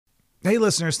Hey,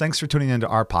 listeners, thanks for tuning into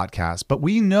our podcast. But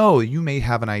we know you may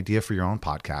have an idea for your own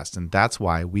podcast, and that's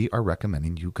why we are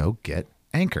recommending you go get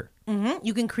Anchor. Mm-hmm.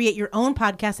 You can create your own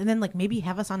podcast and then maybe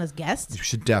have us on as guests. You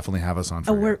should definitely have us on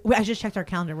for I just checked our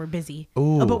calendar. We're busy.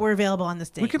 Ooh. But we're available on this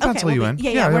day. We can pencil you in.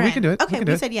 Yeah, we can do it. Okay,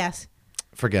 we said yes.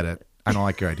 Forget it. I don't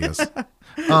like your ideas.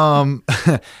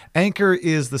 Anchor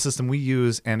is the system we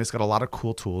use, and it's got a lot of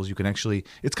cool tools. You can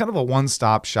it's kind of a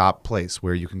one-stop shop place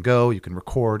where you can go, you can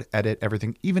record, edit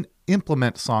everything, even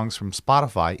implement songs from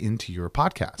Spotify into your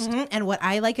podcast. Mm-hmm. And what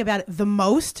I like about it the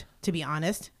most, to be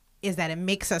honest, is that it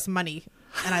makes us money.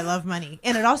 And I love money.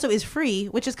 And it also is free,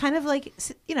 which is kind of like,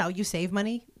 you save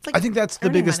money. It's like I think that's the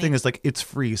biggest money. thing is it's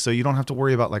free. So you don't have to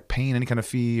worry about paying any kind of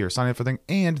fee or signing up for thing.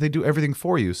 And they do everything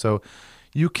for you. So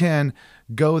you can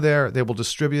go there. They will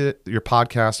distribute your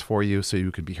podcast for you so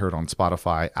you can be heard on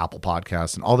Spotify, Apple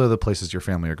Podcasts, and all the other places your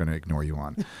family are going to ignore you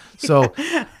on. So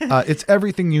it's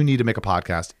everything you need to make a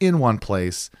podcast in one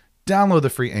place. Download the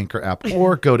free Anchor app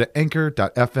or go to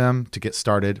anchor.fm to get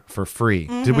started for free.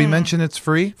 Mm-hmm. Did we mention it's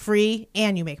free? Free,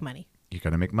 and you make money. You're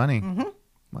going to make money. Mm-hmm.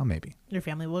 Well, maybe. Your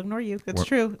family will ignore you. That's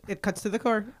true. It cuts to the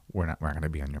core. We're not going to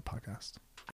be on your podcast.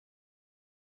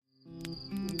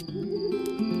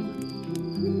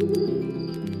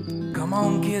 Come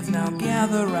on, kids, now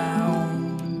gather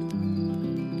round.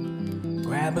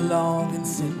 Grab along and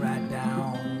sit right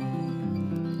down.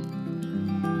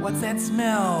 What's that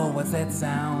smell? What's that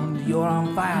sound? You're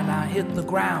on fire, now hit the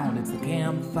ground. It's the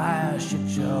Campfire Shit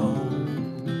Show.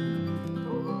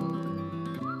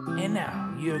 And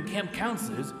now, your camp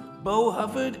counselors, Bo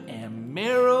Hufford and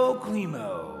Meryl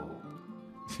Climo.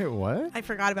 What? I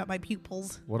forgot about my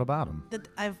pupils. What about them?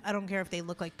 I don't care if they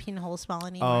look like pinhole small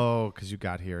anymore. Oh, because you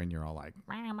got here and you're all like,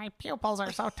 "Man, my pupils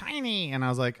are so tiny." And I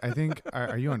was like, I think,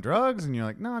 are you on drugs? And you're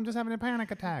like, no, I'm just having a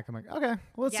panic attack. I'm like, okay,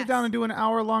 well, let's sit down and do an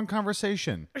hour-long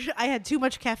conversation. I had too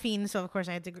much caffeine, so of course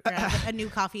I had to grab a new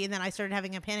coffee, and then I started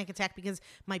having a panic attack because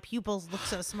my pupils look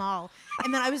so small.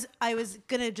 And then I was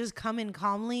gonna just come in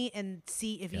calmly and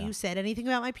see if you said anything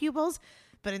about my pupils.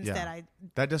 But instead,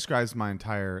 that describes my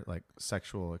entire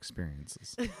sexual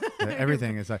experiences.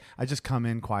 Everything is I just come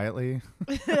in quietly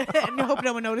and you hope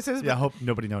no one notices. Yeah, I hope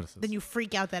nobody notices. Then you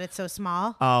freak out that it's so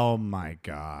small. Oh my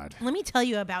God! Let me tell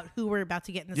you about who we're about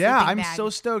to get in the sleeping bag. I'm so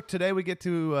stoked. Today we get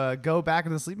to go back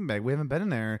in the sleeping bag. We haven't been in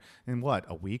there in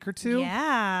a week or two?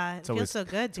 Yeah, it feels so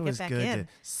good to get back in. To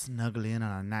snuggle in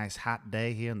on a nice hot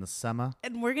day here in the summer.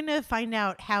 And we're gonna find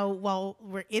out how, while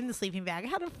we're in the sleeping bag,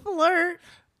 how to flirt.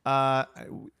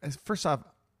 First off,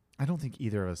 I don't think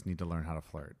either of us need to learn how to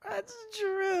flirt. That's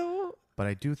true. But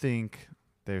I do think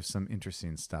there's some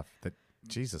interesting stuff that,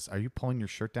 Jesus, are you pulling your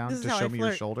shirt down to show me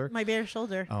your shoulder? My bare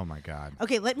shoulder. Oh my God.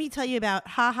 Okay, let me tell you about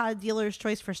Dealer's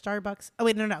Choice for Starbucks. Oh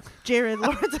wait, no. Jared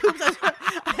Lawrence.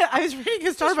 I was reading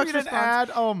a Starbucks response. An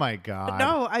ad? Oh my God.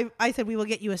 No, I said we will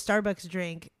get you a Starbucks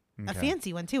drink. Okay. A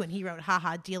fancy one too, and he wrote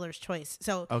Dealer's Choice.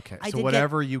 So okay, so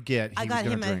whatever you get, I got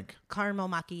him drink. A caramel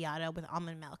macchiato with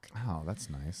almond milk. Oh,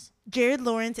 that's nice. Jared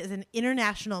Lawrence is an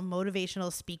international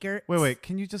motivational speaker. Wait,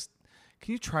 can you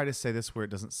try to say this where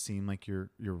it doesn't seem like you're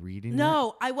reading?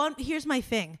 No, I won't. Here's my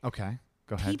thing. Okay,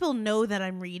 go ahead. People know that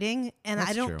I'm reading, and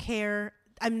that's I don't true. care.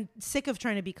 I'm sick of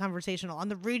trying to be conversational on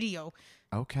the radio.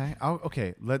 Okay. Oh,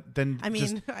 okay.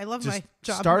 I love my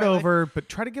job. Start over, but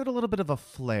try to give it a little bit of a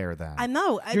flair then. I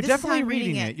know. You're definitely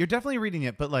reading it. You're definitely reading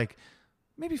it, but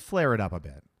maybe flare it up a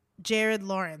bit. Jared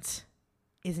Lawrence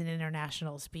is an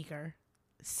international speaker,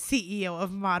 CEO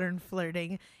of Modern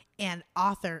Flirting, and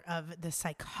author of The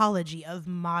Psychology of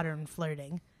Modern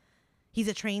Flirting. He's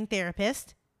a trained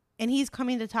therapist, and he's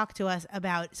coming to talk to us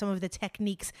about some of the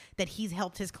techniques that he's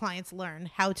helped his clients learn,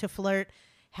 how to flirt,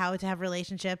 how to have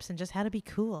relationships, and just how to be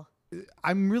cool.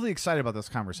 I'm really excited about this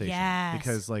conversation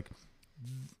because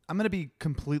I'm going to be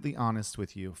completely honest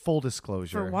with you. Full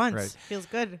disclosure. For once. Right? Feels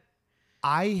good.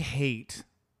 I hate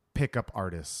pickup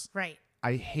artists. Right.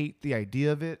 I hate the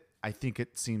idea of it. I think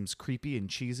it seems creepy and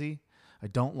cheesy. I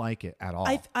don't like it at all.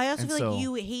 I also feel like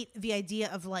you hate the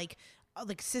idea of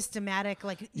systematic,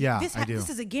 this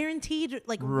is a guaranteed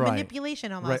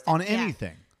manipulation almost. Right. On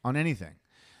anything.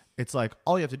 It's like,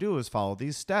 all you have to do is follow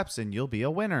these steps and you'll be a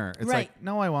winner. It's like,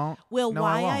 no, I won't. Well,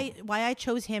 why I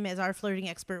chose him as our flirting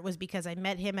expert was because I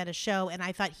met him at a show and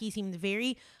I thought he seemed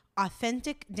very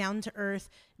authentic, down to earth,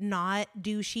 not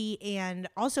douchey, and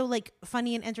also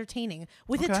funny and entertaining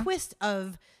with a twist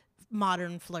of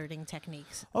modern flirting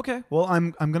techniques. Okay. Well,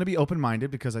 I'm going to be open-minded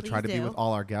because I try to be with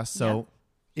all our guests. So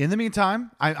in the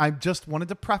meantime, I just wanted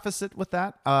to preface it with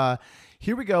that.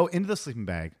 Here we go into the sleeping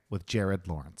bag with Jared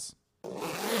Lawrence.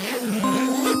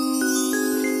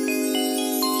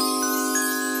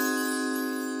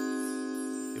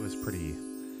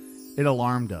 It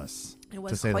alarmed us. It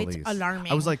was to say quite the least.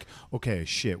 alarming. I was like, okay,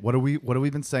 shit. What are we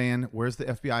been saying? Where's the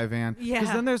FBI van? Yeah.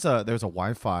 Because then there's a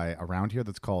Wi-Fi around here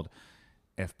that's called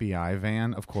FBI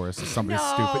van. Of course, it's somebody's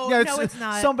No, stupid. Yeah, no, it's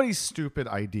not. somebody's stupid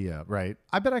idea, right?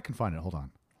 I bet I can find it. Hold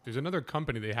on. There's another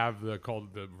company they have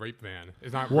called the Rape Van.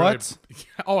 It's not What? Really,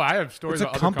 oh, I have stories It's a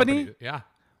about company? other companies. Yeah,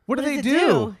 What do What they does it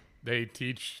do? they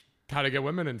teach how to get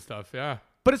women and stuff. Yeah.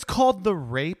 But it's called the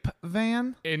Rape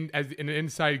Van. As an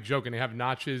inside joke, and they have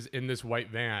notches in this white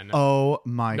van. Oh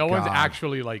my No god! one's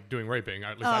actually like doing raping,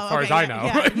 at least Oh, as far okay, as I yeah, know.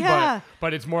 yeah, right? yeah.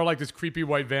 But it's more like this creepy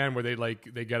white van where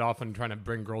they get off and trying to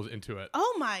bring girls into it.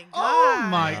 Oh my god. Oh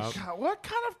my god! What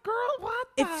kind of girl? What?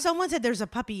 If someone said there's a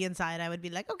puppy inside, I would be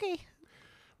like, okay.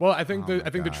 Well, I think Oh the my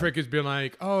God. trick is being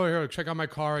like, oh, here, check out my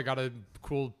car. I got a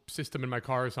cool system in my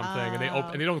car or something, and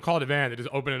they don't call it a van. They just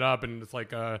open it up, and it's like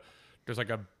there's like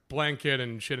a blanket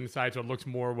and shit inside, so it looks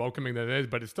more welcoming than it is.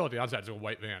 But it's still at the outside. It's a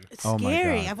white van. It's Oh my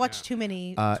scary. God. I've watched too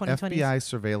many 2020s. FBI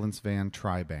surveillance van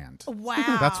tri-band.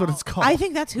 Wow. That's what it's called. I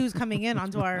think that's who's coming in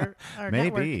onto our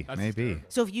Maybe, network. maybe.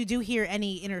 So if you do hear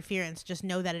any interference, just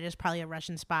know that it is probably a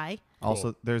Russian spy.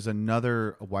 Also, there's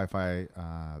another Wi-Fi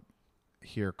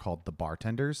here called the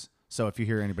Bartenders. So if you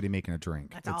hear anybody making a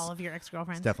drink, That's all of your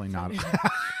ex-girlfriends. it's definitely not.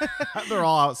 They're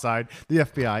all outside. The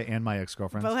FBI and my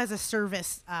ex-girlfriends. Bo has a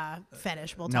service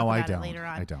fetish. We'll talk No, I about don't. it later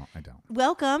on. I don't.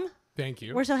 Welcome. Thank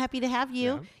you. We're so happy to have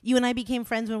you. Yeah. You and I became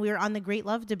friends when we were on the Great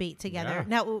Love Debate together.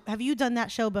 Yeah. Now, have you done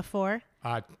that show before?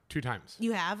 2 times.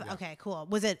 You have? Okay, cool.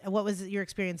 What was your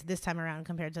experience this time around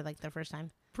compared to like the first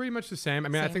time? Pretty much the same. I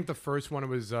mean, I Same. think the first one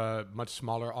was a much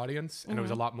smaller audience, and it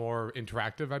was a lot more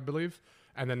interactive, I believe.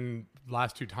 And then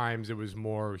last 2 times, it was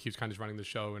more he was kind of just running the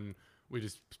show, and we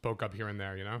just spoke up here and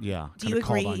there, you know? Yeah. Do you kinda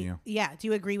called agree? on you. Yeah. Do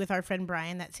you agree with our friend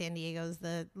Brian that San Diego's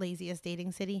the laziest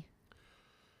dating city?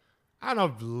 I don't know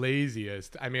if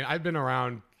laziest. I mean, I've been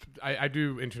around. I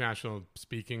do international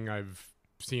speaking. I've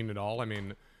seen it all. I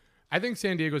mean, I think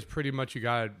San Diego's pretty much you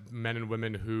got men and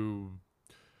women who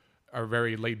are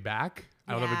very laid back.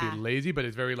 I don't know if it'd Yeah. be lazy, but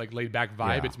it's very like laid back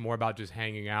vibe. Yeah. It's more about just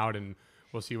hanging out and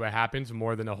we'll see what happens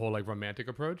more than a whole like romantic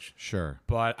approach. Sure.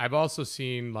 But I've also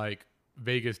seen like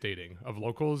Vegas dating of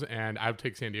locals, and I would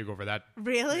take San Diego over that.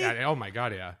 Really? Yeah, oh my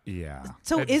god, yeah. Yeah.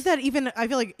 So It's- is that even? I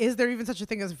feel like is there even such a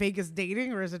thing as Vegas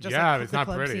dating, or is it just Yeah, like it's the not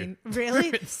club pretty. scene? Really?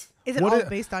 It's- Is it What all i-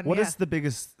 based on? What yeah. is the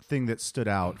biggest thing that stood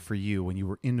out for you when you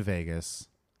were in Vegas?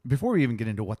 Before we even get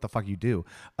into what the fuck you do,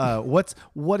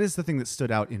 what is the thing that stood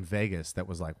out in Vegas that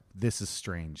was like, this is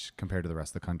strange compared to the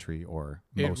rest of the country or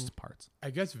most parts?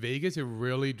 I guess Vegas, it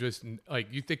really just like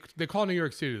they call New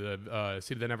York City the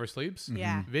city that never sleeps.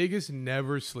 Yeah. Vegas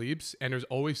never sleeps, and there's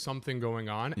always something going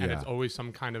on, and Yeah. it's always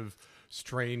some kind of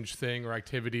strange thing or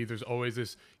activity. There's always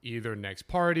this either next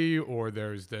party or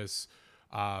there's this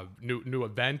new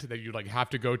event that you like have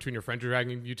to go to, and your friends are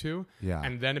dragging you to. Yeah.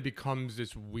 And then it becomes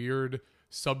this weird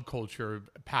subculture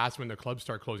past when the clubs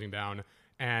start closing down.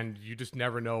 And you just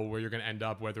never know where you're going to end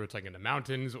up, whether it's like in the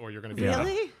mountains or you're going to be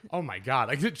Really? oh my god,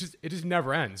 like it just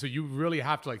never ends. So you really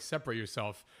have to like separate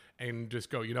yourself and just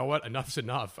go, you know what, enough's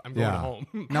enough, I'm going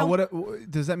home. Now, what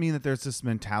does that mean? That there's this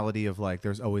mentality of like,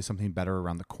 there's always something better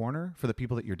around the corner for the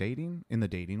people that you're dating in the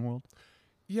dating world?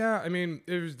 Yeah, I mean,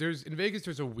 there's in Vegas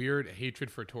there's a weird hatred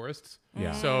for tourists.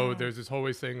 Yeah. So there's this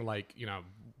always thing like, you know,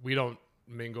 we don't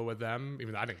mingle with them,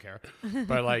 even though I didn't care.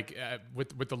 But like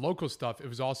with the local stuff, it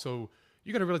was also,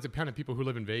 you got to realize the kind of people who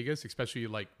live in Vegas, especially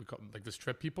like the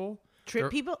strip people. Strip They're-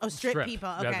 people? Oh, strip people.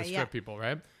 Yeah, Okay, the strip yeah. people,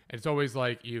 right? And it's always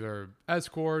like either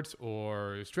escorts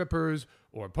or strippers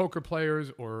or poker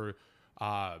players or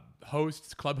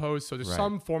hosts, club hosts. So there's Right.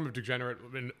 some form of degenerate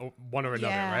in one or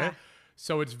another, Yeah. right?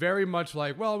 So it's very much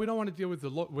like, well, we don't want to deal with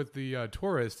the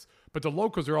tourists, but the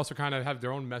locals are also kind of have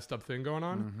their own messed up thing going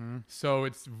on. So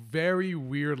it's very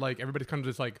weird. Like everybody's kind of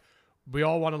just like, we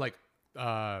all want to like,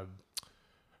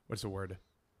 what's the word?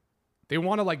 They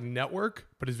want to like network,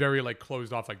 but it's very like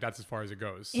closed off. Like that's as far as it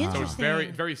goes. So it's very,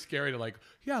 Interesting. very scary to like,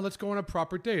 yeah, let's go on a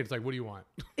proper date. It's like, what do you want?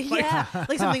 Yeah,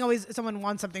 like someone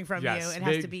wants something from Yes, you. It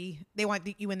has they- to be. They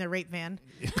want you in their rape van.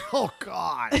 Oh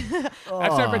God!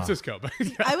 That's San Francisco, but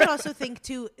I would also think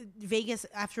too, Vegas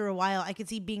after a while, I could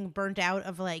see being burnt out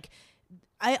of like.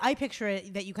 I picture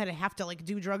it that you kind of have to like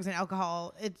do drugs and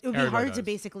alcohol. It would be Everybody hard to does.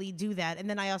 basically do that. And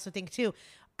then I also think too,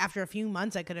 after a few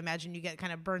months, I could imagine you get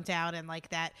kind of burnt out and like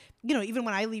that. You know, even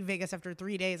when I leave Vegas after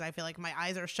 3 days, I feel like my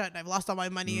eyes are shut and I've lost all my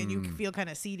money, and you feel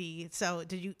kind of seedy. So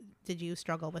did you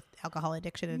struggle with alcohol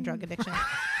addiction and drug addiction?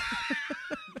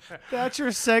 That's your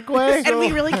segue. And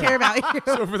we really care about you.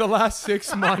 So for the last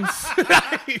 6 months,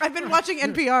 I've been watching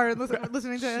NPR and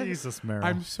listening to Jesus, Meryl.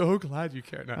 I'm so glad you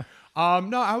care. No,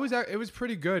 no, it was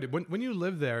pretty good. When you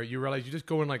live there, you realize you just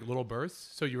go in like little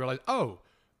bursts. So you realize, oh,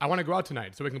 I want to go out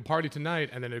tonight, so we can party tonight,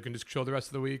 and then we can just chill the rest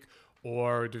of the week.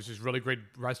 Or there's this really great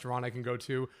restaurant I can go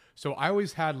to. So I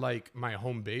always had like my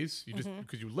home base. You just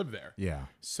because you live there. Yeah.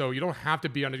 So you don't have to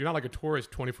be on. You're not like a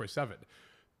tourist 24/7.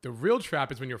 The real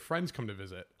trap is when your friends come to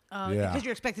visit. because Yeah.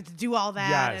 you're expected to do all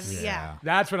that. Yes. And, Yeah.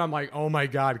 That's when I'm like, oh my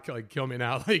god, like kill me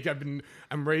now. Like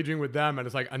I'm raging with them, and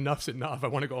it's like enough's enough. I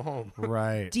want to go home.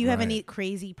 Right. Do you have right. any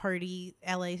crazy party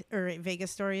LA or Vegas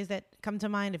stories that come to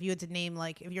mind? If you had to name,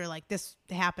 like, if you're like, this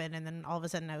happened, and then all of a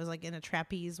sudden I was like in a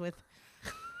trapeze with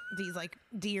these like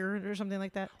deer or something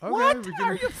like that. Okay, What we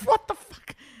are can- you? What the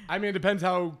fuck? I mean, it depends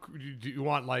how do you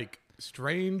want like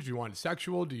strange? Do you want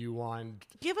sexual? Do you want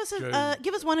Give us Good.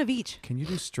 give us one of each. Can you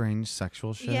do strange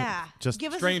sexual shit? Yeah. Just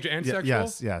give us strange and Yeah,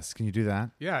 sexual? yes. Can you do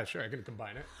that? Yeah, sure. I can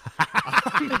combine it.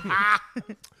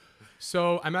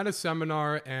 So I'm at a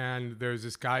seminar, and there's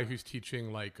this guy who's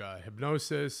teaching like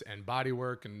hypnosis and body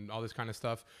work and all this kind of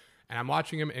stuff. And I'm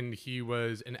watching him, and he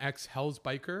was an ex-Hell's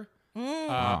biker.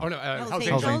 Hell's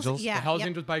Hells Angels? Yeah. a Hell's yep.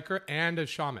 Angels biker and a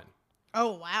shaman.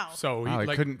 Oh wow. So Wow, I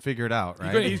like, couldn't figure it out,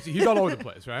 right? he's all over the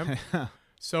place, right?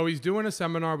 So he's doing a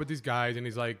seminar with these guys, and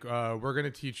he's like, we're going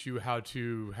to teach you how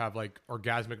to have like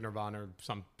orgasmic nirvana or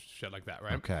some shit like that,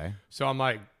 right? Okay. So I'm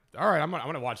like, all right, I'm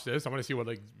gonna watch this. I want to see what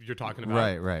like you're talking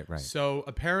about. Right. So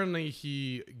apparently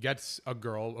he gets a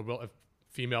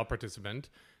female participant,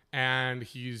 and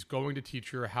he's going to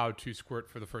teach her how to squirt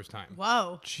for the first time.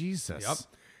 Whoa. Jesus. Yep.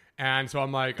 And so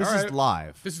I'm like, This all is right,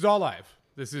 live. This is all live.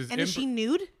 This is And is she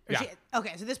nude? Or Yeah.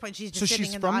 Okay, so at this point she's just So sitting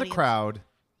she's in from the audience. crowd.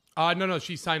 no,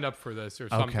 she signed up for this or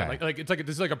something. Okay. Like it's like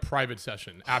this is like a private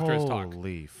session after his talk.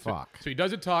 Holy fuck. So he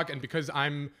does a talk, and because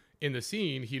I'm in the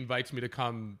scene, he invites me to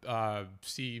come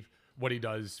see what he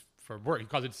does for work. He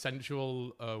calls it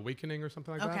sensual awakening or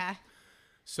something like that. Okay.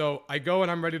 So I go, and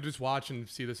I'm ready to just watch and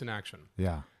see this in action.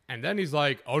 Yeah. And then he's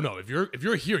like, "Oh no, if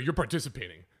you're here, you're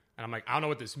participating." And I'm like, "I don't know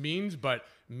what this means," but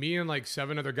me and like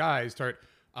 7 other guys start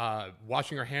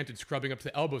washing our hands and scrubbing up to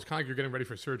the elbows, kind of like you're getting ready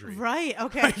for surgery. Right.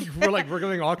 Okay. we're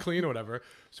getting all clean or whatever.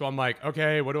 So I'm like,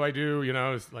 "Okay, what do I do?" You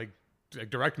know, it's like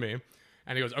direct me.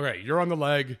 And he goes, "Okay, you're on the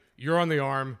leg, you're on the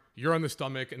arm, you're on the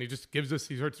stomach," and he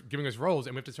starts giving us rolls,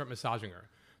 and we have to start massaging her.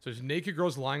 So there's naked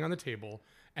girls lying on the table,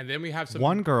 and then we have some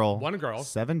One girl. 7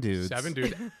 7 dudes.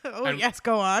 dudes. Oh and, yes,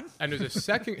 go on. and there's a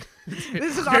second.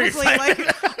 This is honestly like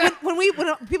when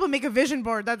people make a vision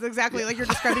board. That's exactly like you're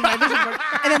describing my vision board,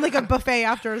 and then like a buffet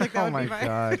after. Like that Oh would my be fine.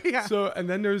 God. Yeah. So, and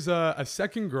then there's a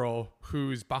second girl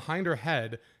who's behind her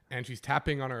head, and she's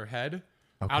tapping on her head.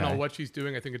 I don't Okay. know what she's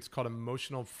doing. I think it's called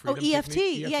emotional Oh, freedom. EFT.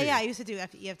 technique. Yeah. I used to do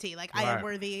EFT. Like I am Right.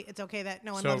 worthy. It's okay that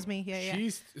no one So loves me. Yeah.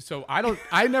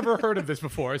 I never heard of this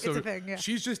before. So It's a thing, yeah.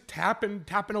 she's just tapping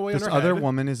away This on her other head.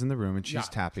 woman is in the room and she's Yeah.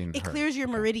 tapping It her. clears your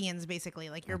meridians basically.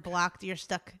 Like you're blocked. You're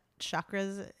stuck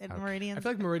chakras and meridians. I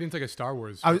feel like Meridian's like a Star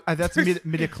Wars. That's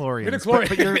midichlorians. Midichlorians.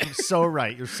 But you're so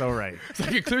right. You're so right. It's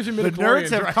like it clears your The midichlorians, nerds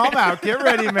have right? come out. Get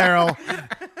ready, Meryl.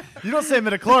 You don't say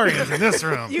midichlorians in this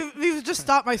room. You've just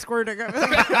stopped my squirting.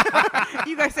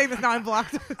 You guys saying this now? I'm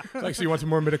blocked. It's like, so you want some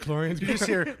more midichlorians? You just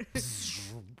hear.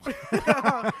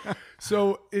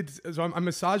 So I'm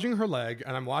massaging her leg,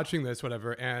 and I'm watching this,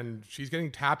 whatever, and she's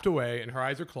getting tapped away, and her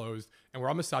eyes are closed, and we're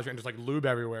all massaging, and there's like lube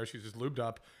everywhere. She's just lubed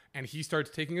up, and he starts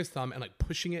taking his thumb and like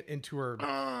pushing it into her.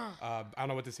 I don't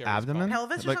know what this area Abdomen? is called.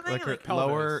 Pelvis or something? Like her Like Pelvis,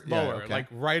 lower. yeah, lower, okay. like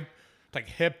right, like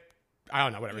hip. I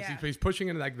don't know, whatever. Yeah. He's pushing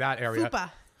into like that area.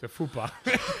 Fupa. The fupa.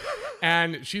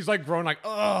 And she's like growing like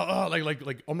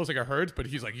like almost like it hurts, but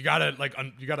he's like, you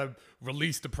gotta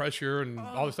release the pressure and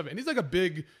all this stuff. And he's like a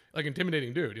big, like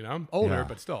intimidating dude, you know, older Yeah.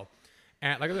 but still,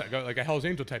 and like a Hell's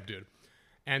Angel type dude.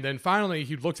 And then finally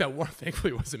he looks at one.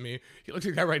 Thankfully it wasn't me. He looks at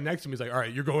the guy right next to him. He's like, all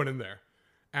right, you're going in there.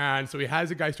 And so he has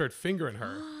the guy start fingering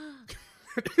her.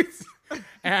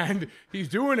 And he's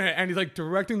doing it, and he's like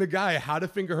directing the guy how to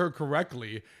finger her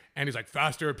correctly. And he's like,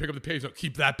 faster, pick up the pace,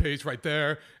 keep that pace right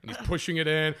there. And he's pushing it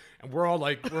in, and we're all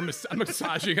like, I'm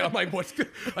massaging. I'm like, what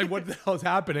the hell is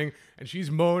happening? And she's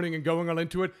moaning and going all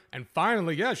into it. And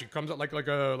finally, yeah, she comes out like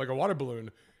a water balloon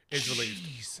is released.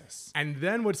 Jesus. And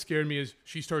then what scared me is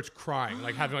she starts crying,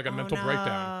 like having like a mental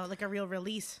breakdown, Like a real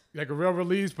release. like a real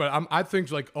release. But I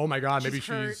think like, oh my god, maybe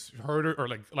she's hurt or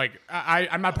like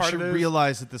I'm not part She of this.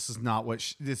 realized that this is not what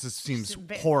seems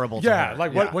Bit- horrible to Yeah, her.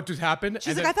 like what just happened? She's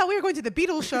And like, then- I thought we were going to the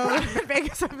Beatles show in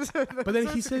Vegas episode. But then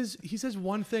he says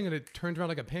one thing, and it turns around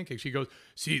like a pancake. She goes,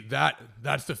 "See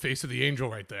that's the face of the angel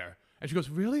right there." And she goes,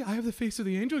 really? I have the face of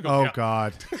the angel? I go, Oh "Yeah."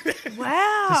 God,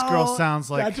 Wow. this girl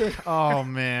sounds like. That's Oh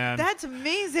man. That's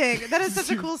amazing. That is such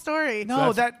a cool story.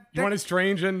 No, You want it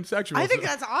strange and sexual. I think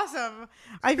that's awesome.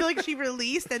 I feel like she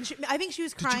released, and I think she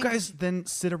was Did crying. you guys then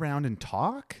sit around and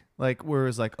talk? Like, where it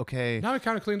was like, okay, Now it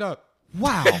kind of cleaned up.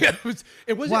 wow. it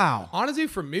wasn't, Wow. honestly,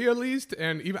 for me at least,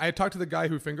 and even I talked to the guy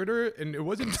who fingered her, and it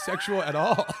wasn't sexual at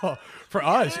all for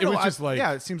us. It was just like,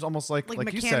 yeah, it seems almost like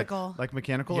mechanical. you said, like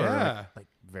mechanical, Yeah. or like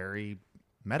very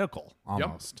medical yep,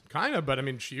 almost. kind of. But I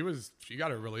mean, she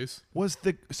got her release.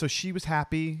 So she was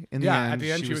happy in the Yeah, end. at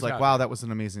the end she she was was like, happy. wow, that was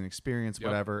an amazing experience, Yep.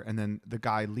 whatever. And then the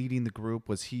guy leading the group,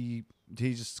 did he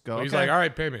just go? He's okay. like, all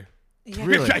right, pay me. Yeah.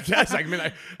 Really? I guess. I mean,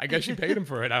 I guess she paid him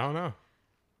for it. I don't know.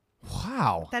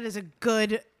 Wow. That is a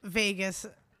good Vegas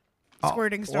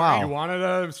squirting story. wow. You wanted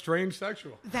a strange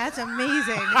sexual. That's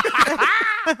amazing.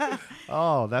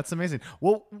 Oh, that's amazing.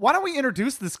 Well, why don't we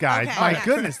introduce this guy? Okay, My yes.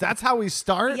 goodness, that's how we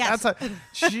start. Yes. That's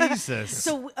Jesus.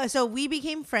 So we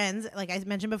became friends. Like I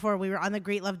mentioned before, we were on the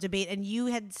Great Love Debate, and you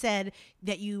had said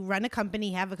that you run a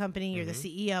company, have a company, you're the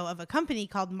CEO of a company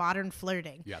called Modern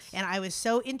Flirting. Yes. And I was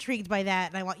so intrigued by that,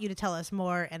 and I want you to tell us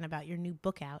more and about your new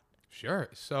book out. Sure.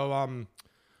 So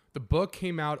the book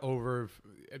came out over.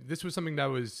 This was something that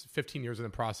was 15 years in the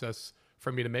process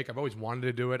for me to make. I've always wanted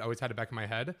to do it. I always had it back in my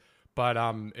head. But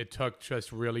it took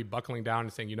just really buckling down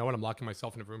and saying, you know what, I'm locking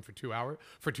myself in a room for 2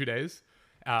 days.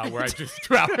 Where I just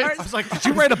 2 hours. I was like, did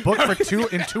you write a book in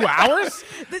 2 hours?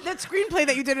 That screenplay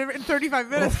that you did in 35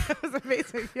 minutes was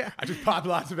amazing. Yeah. I just popped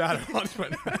lots of out at once.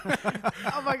 But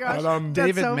Oh my gosh. But, That's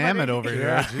David so Mamet funny. over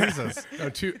here. Jesus. no,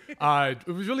 it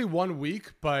was really 1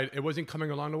 week, but it wasn't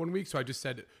coming along to 1 week. So I just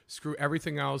said, screw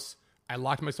everything else. I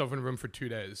locked myself in a room for 2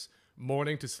 days,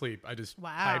 morning to sleep. I just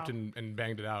Wow. typed and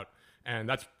banged it out. And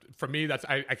that's, for me,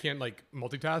 I can't like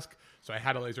multitask. So I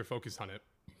had a laser focus on it.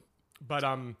 But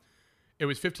it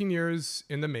was 15 years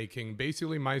in the making.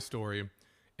 Basically, my story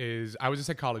is I was a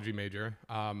psychology major.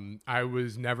 I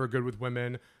was never good with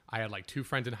women. I had like 2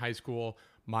 friends in high school.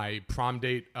 My prom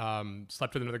date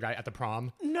slept with another guy at the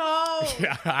prom. No.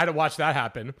 Yeah, I had to watch that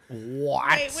happen. What?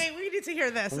 Wait, we need to hear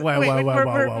this. Whoa,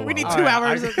 whoa. We need All 2 right,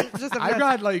 hours I- of just of I've this.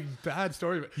 got like bad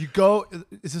stories. You go,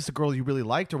 is this a girl you really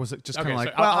liked, or was it just kind of like,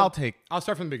 so well, I'll take. I'll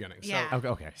start from the beginning. Yeah.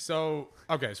 Okay. So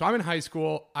I'm in high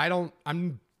school.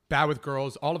 I'm bad with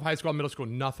girls. All of high school, middle school,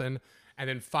 nothing. And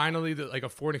then finally, like a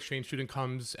foreign exchange student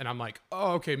comes, and I'm like,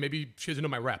 oh, okay, maybe she doesn't know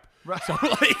my rep. Right. So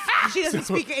like, She doesn't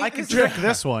speak English. I can trick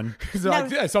this one. so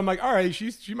I'm like, all right,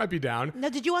 she might be down. Now,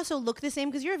 did you also look the same?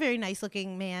 Because you're a very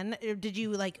nice-looking man. Or did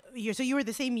you so you were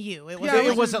the same you? It Yeah,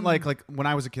 it wasn't like when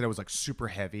I was a kid, I was like super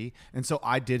heavy, and so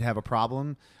I did have a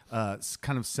problem,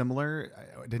 kind of similar.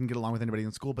 I didn't get along with anybody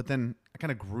in school, but then I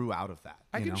kind of grew out of that.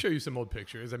 I you can know? show you some old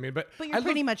pictures. I mean, but But you're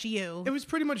pretty much you. It was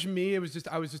pretty much me. I was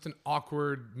just an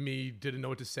awkward me. Didn't know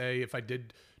what to say. If I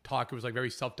did talk, it was like very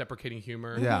Mm-hmm. self-deprecating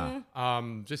humor. Yeah.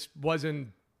 Just wasn't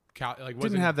wasn't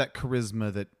Didn't have that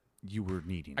charisma that you were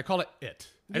needing. I call it it.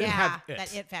 I didn't yeah, have it.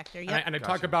 that it factor. And Yep. I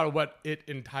talk about what it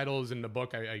entitles in the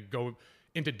book. I go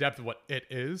into depth of what it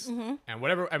is. Mm-hmm.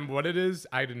 And what it is,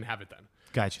 I didn't have it then.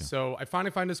 Gotcha. So I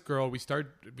finally find this girl. We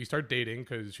start dating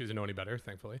because she doesn't know any better,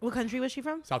 thankfully. What country was she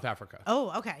from? South Africa.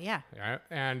 Oh, okay, yeah. Yeah,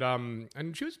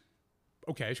 and she was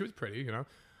okay. She was pretty, you know.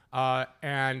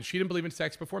 And she didn't believe in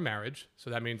sex before marriage, so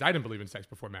that means I didn't believe in sex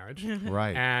before marriage.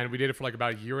 Right. And we dated for like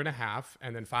about a year and a half,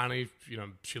 and then finally, you know,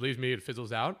 she leaves me. It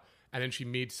fizzles out, and then she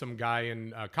meets some guy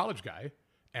in college guy,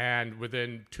 and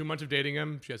within 2 months of dating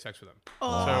him, she has sex with him.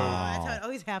 Oh, that's how it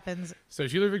always happens. So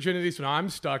she loses virginity. So now I'm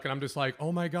stuck, and I'm just like,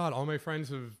 oh my god, all my friends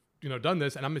have done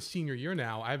this, and I'm a senior year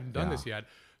now. I haven't done this yet.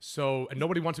 So and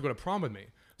nobody wants to go to prom with me.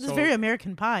 This is very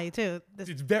American Pie too.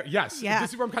 It's very yes. Yeah.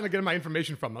 This is where I'm kind of getting my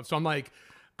information from. So I'm like,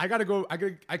 I gotta go. I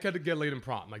gotta get laid in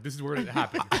prom. Like this is where it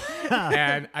happened.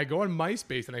 And I go on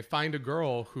MySpace and I find a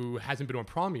girl who hasn't been on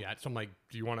prom yet. So I'm like,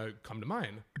 do you want to come to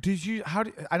mine? Did you?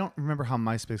 I don't remember how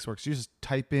MySpace works. You just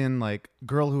type in like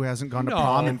 "girl who hasn't gone to No,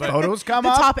 prom" and but- photos come The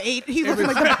up. top 8. He's looking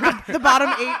like the bottom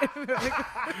 8.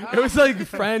 It was like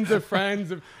friends of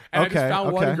friends of. And I Okay, just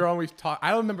found one okay. girl and we talked. I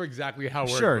don't remember exactly how it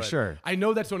worked. Sure, but sure. I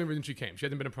know that's the only reason she came. She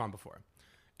hasn't been to prom before.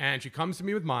 And she comes to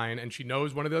me with mine and she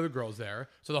knows one of the other girls there.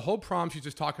 So the whole prom, she's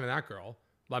just talking to that girl.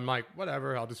 I'm like,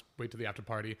 whatever, I'll just wait till the after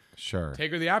party. Sure. Take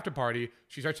her to the after party.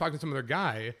 She starts talking to some other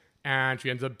guy, and she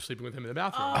ends up sleeping with him in the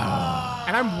bathroom. Oh.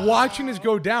 And I'm watching this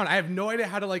go down. I have no idea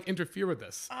how to like interfere with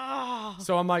this. Oh.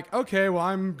 So I'm like, okay, well,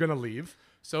 I'm gonna leave.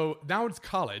 So now it's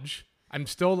college. I'm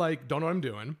still like, don't know what I'm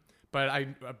doing. But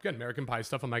again, American Pie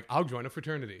stuff. I'm like, I'll join a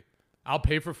fraternity. I'll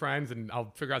pay for friends and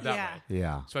I'll figure out that Yeah. way.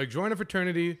 Yeah. So I joined a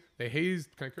fraternity. They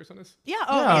hazed. Can I curse on this? Yeah.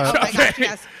 Oh, Yeah. yeah. Oh my gosh,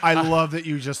 yes. I love that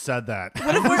you just said that.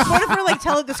 What if we're like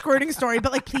telling the squirting story,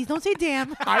 but like, please don't say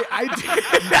damn. I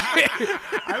did.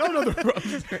 I don't know the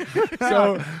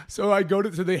rules. So I go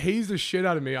to, so they haze the shit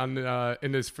out of me on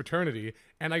in this fraternity,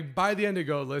 and by the end I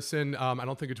go, listen, I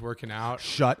don't think it's working out.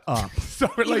 Shut up. So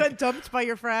You like, got dumped by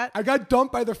your frat. I got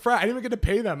dumped by the frat. I didn't even get to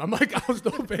pay them. I'm like, I'll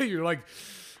still pay you. Like,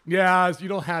 yeah, you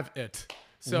don't have it.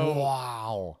 So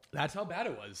Wow. that's how bad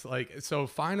it was. Like, so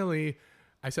finally,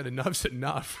 I said enough's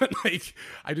enough. Like,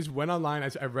 I just went online.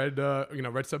 I read,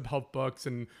 read some help books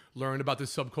and learned about the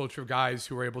subculture of guys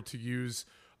who were able to use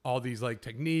all these like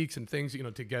techniques and things,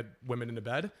 to get women into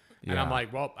bed. And I'm Yeah.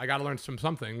 like, well, I got to learn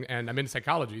something. And I'm in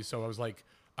psychology, so I was like,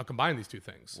 I'll combine these two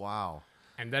things. Wow.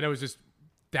 And then it was just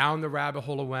down the rabbit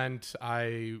hole it went.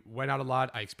 I went out a lot.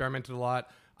 I experimented a lot.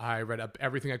 I read up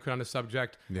everything I could on the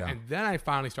subject. Yeah. And then I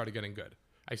finally started getting good.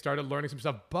 I started learning some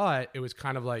stuff, but it was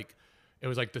kind of like, it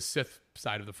was like the Sith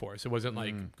side of the Force. It wasn't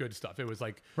like good stuff. It was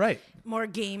like, Right. More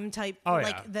game type. Oh,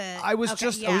 like yeah. the. I was okay,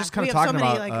 just yeah. kind We of have talking so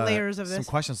many, about like layers of some this.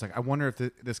 questions. Like, I wonder if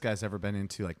this guy's ever been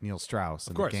into like Neil Strauss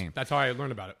in of course, the game. that's how I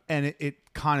learned about it. And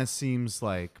it kind of seems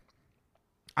like,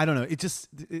 I don't know.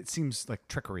 It seems like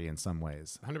trickery in some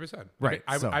ways. 100%. Right,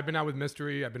 I've, so- I've been out with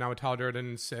Mystery. I've been out with Tyler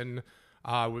Durden, Sin.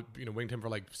 Winged him for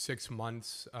like 6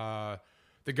 months.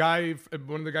 The guy,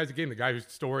 one of the guys at the game, the guy whose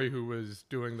story who was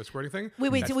doing the squirting thing.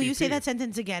 Wait. that's So will you say DP. that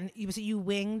sentence again? You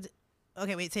winged.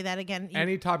 Okay, wait. Say that again. You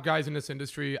Any top guys in this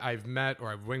industry I've met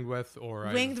or I've winged with or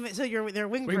winged. So they're a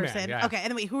winged Wingman, person. yeah. Okay,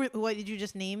 and then wait. What did you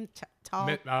just name?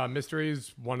 Tall. Mystery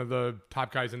is one of the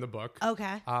top guys in the book.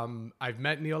 Okay. I've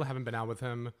met Neil, haven't been out with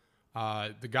him.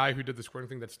 The guy who did the squirting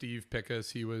thing, that's Steve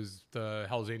Pickus. He was the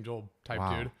Hell's Angel type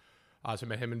Wow. dude. So I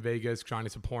met him in Vegas. Johnny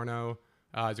Saporno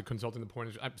as a consultant in the porn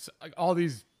industry. All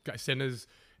these guys, Sin is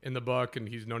in the book, and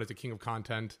he's known as the king of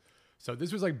content. So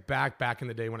this was like back in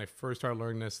the day when I first started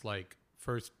learning this, like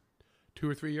first 2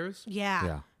 or 3 years. Yeah.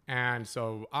 Yeah. And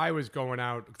so I was going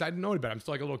out because I didn't know any better. I'm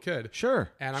still like a little kid. Sure.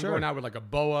 And I'm sure. going out with like a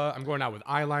boa. I'm going out with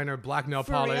eyeliner, black nail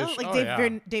For polish. real? Like Oh, Dave,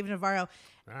 yeah. Dave Navarro.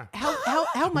 Yeah.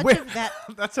 How much Wait. of that?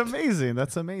 That's amazing.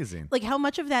 That's amazing. Like how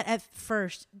much of that at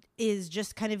first is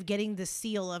just kind of getting the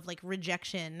seal of like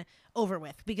rejection over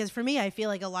with? Because for me, I feel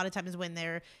like a lot of times when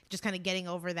they're just kind of getting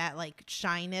over that like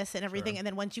shyness and everything, and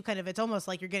then once you kind of, it's almost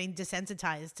like you're getting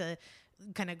desensitized to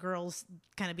kind of girls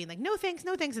kind of being like, no thanks,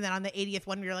 and then on the 80th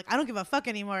one you're like, I don't give a fuck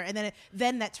anymore, and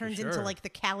then that turns into sure. like the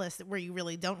callous where you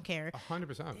really don't care.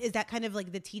 100%. Is that kind of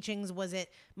like the teachings? Was it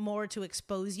more to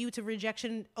expose you to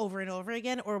rejection over and over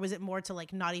again, or was it more to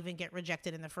like not even get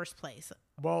rejected in the first place?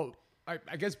 Well,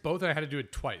 I guess both. I had to do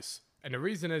it twice. And the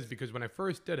reason is because when I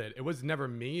first did it, it was never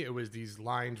me. It was these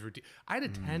lines, routine. I had a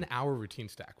 10-hour routine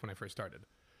stack when I first started.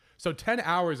 So 10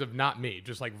 hours of not me,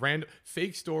 just like random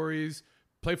fake stories,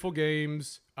 playful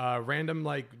games, random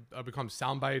like become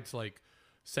sound bites, like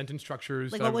sentence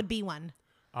structures. Like that what would be one?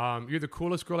 you're the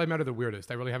coolest girl I met or the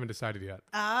weirdest? I really haven't decided yet.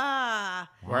 Ah.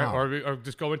 Right? Wow. Or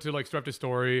just go into like start the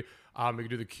story. We could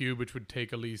do the cube, which would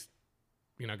take at least,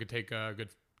 could take a good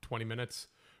 20 minutes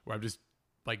where I'm just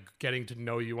like getting to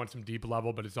know you on some deep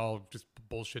level, but it's all just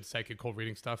bullshit psychic cold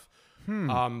reading stuff.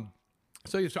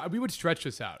 So we would stretch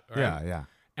this out. All right? Yeah.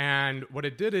 And what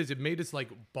it did is it made this like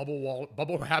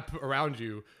bubble wrap around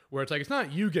you where it's like, it's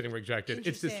not you getting rejected.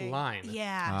 It's this Interesting. line.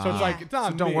 Yeah. So it's Yeah. like, it's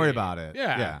not So don't me. worry about it.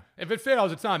 Yeah. Yeah. If it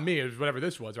fails, it's not me. It's whatever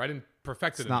this was. Or I didn't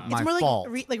perfect it. It's not enough. my it's more fault.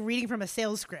 like reading from a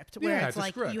sales script where Yeah, it's it's a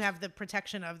like script. you have the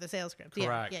protection of the sales script.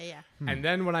 Correct. Yeah. And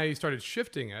then when I started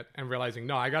shifting it and realizing,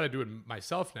 no, I got to do it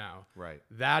myself now. Right.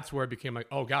 That's where it became like,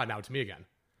 oh God, now it's me again.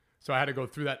 So I had to go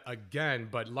through that again.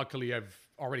 But luckily, I've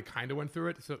already kind of went through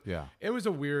it. So Yeah. it was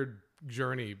a weird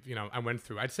journey, I went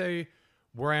through. I'd say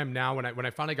where I am now, when I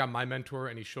finally got my mentor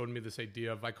and he showed me this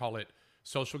idea of, I call it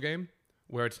social game,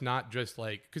 where it's not just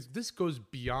like, because this goes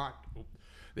beyond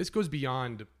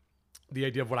the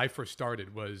idea of what I first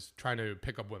started was trying to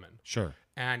pick up women. Sure.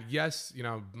 And yes,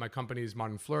 my company is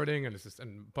Modern Flirting and it's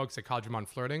and book Psychology of Modern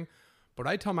Flirting. But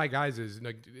what I tell my guys is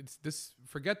like, it's this,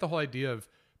 forget the whole idea of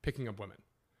picking up women.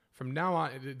 From now on,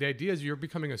 the idea is you're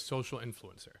becoming a social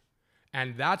influencer.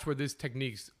 And that's where this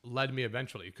techniques led me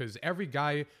eventually, because every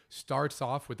guy starts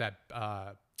off with that,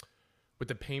 with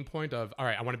the pain point of, all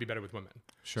right, I want to be better with women.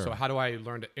 Sure. So how do I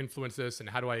learn to influence this, and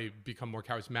how do I become more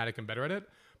charismatic and better at it?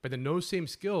 But then those same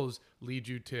skills lead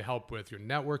you to help with your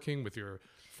networking, with your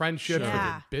friendships, with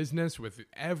Yeah. your business, with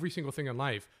every single thing in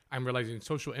life. I'm realizing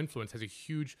social influence has a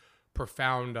huge,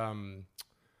 profound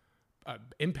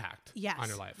impact Yes. on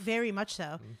your life. Very much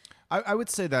so. I would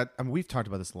say that we've talked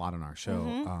about this a lot on our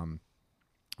show.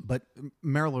 But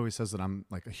Meryl always says that I'm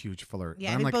like a huge flirt. Yeah,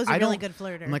 And I I'm think like, Bo's a really don't- good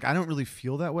flirter. I'm like, I don't really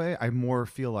feel that way. I more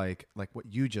feel like what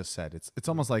you just said. It's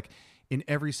almost like in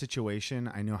every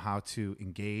situation, I know how to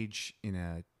engage in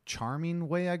a charming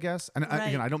way, I guess. And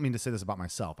Right. I don't mean to say this about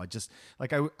myself. I just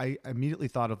like I immediately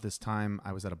thought of this time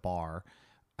I was at a bar.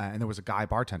 And there was a guy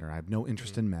bartender. I have no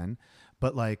interest in men,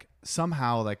 but like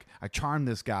somehow like I charmed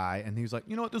this guy, and he was like,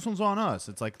 you know what, this one's on us.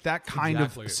 It's like that kind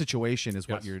Exactly. of situation is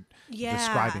what Yes. you're Yeah.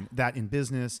 describing. That in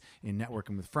business, in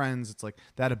networking with friends, it's like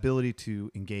that ability to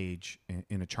engage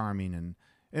in a charming and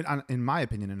in my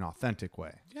opinion, an authentic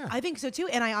way. Yeah. I think so too.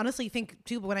 And I honestly think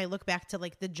too, when I look back to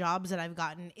like the jobs that I've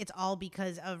gotten, it's all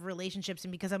because of relationships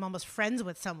and because I'm almost friends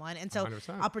with someone. And so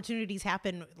 100%. opportunities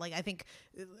happen. Like I think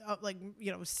like,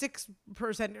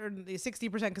 6% or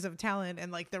 60% because of talent,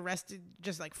 and like the rest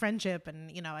just like friendship. And,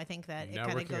 I think that it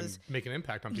kind of Networking goes. and make an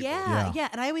impact on people. Yeah.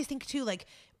 And I always think too, like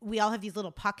we all have these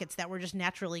little pockets that we're just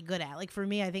naturally good at. Like for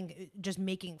me, I think just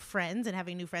making friends and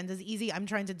having new friends is easy. I'm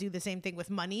trying to do the same thing with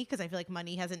money because I feel like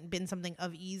money hasn't been something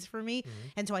of ease for me.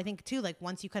 And so I think too, like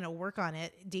once you kind of work on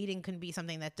it, dating can be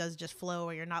something that does just flow,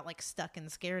 or you're not like stuck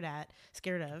and scared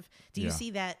of. Do you Yeah.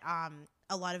 see that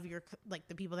a lot of your like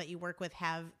the people that you work with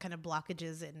have kind of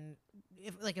blockages, and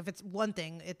if it's one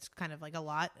thing, it's kind of like a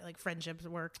lot, like friendships,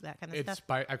 work, that kind of It's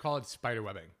stuff. I call it spider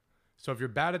webbing. So if you're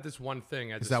bad at this one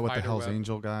thing, as Is a that what the spider Hell's web-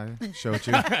 Angel guy showed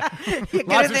you? Get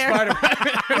Lots in of there. spider.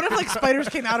 What if like spiders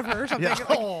came out of her or something? Yeah. Like,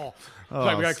 Oh,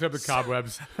 like we got clipped with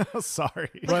cobwebs. Sorry.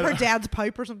 like her dad's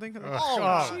pipe or something.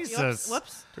 Oh, Jesus.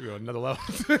 Whoops. Took it to another level.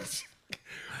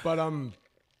 But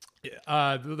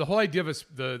the whole idea of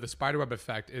the spiderweb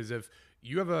effect is if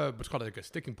you have what's called like a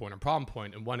sticking point or problem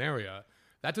point in one area,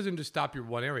 that doesn't just stop your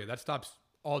one area. That stops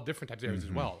all different types of areas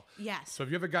as well. Yes. So if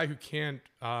you have a guy who can't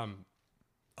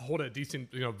hold a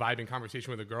decent, vibing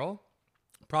conversation with a girl,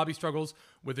 probably struggles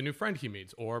with a new friend he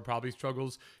meets, or probably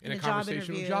struggles in In a a job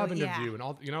conversation, interview, job yeah. interview, and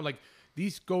all. Like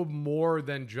these go more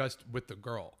than just with the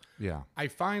girl. Yeah. I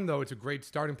find though it's a great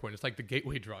starting point. It's like the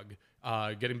gateway drug,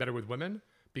 getting better with women,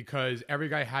 because every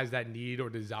guy has that need or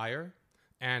desire,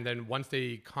 and then once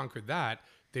they conquer that,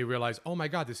 they realize, oh my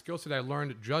god, the skill set I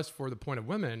learned just for the point of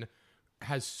women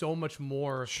has so much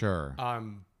more Sure.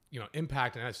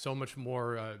 impact, and has so much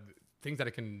more things that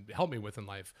it can help me with in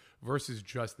life versus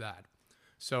just that.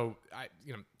 So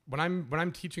when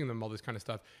I'm teaching them all this kind of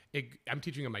stuff, I'm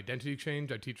teaching them identity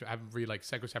change. I have them read like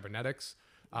psychocybernetics.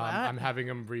 I'm having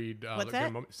them read What's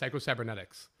that?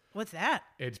 psychocybernetics. What's that?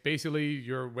 It's basically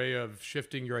your way of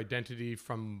shifting your identity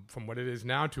from what it is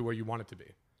now to where you want it to be.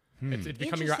 It's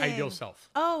becoming your ideal Interesting. self.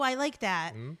 Oh, I like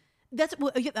that. That's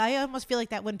I almost feel like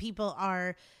that when people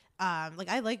are like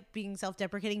I like being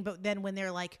self-deprecating, but then when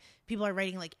they're like people are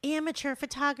writing like amateur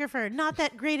photographer, not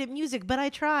that great at music, but I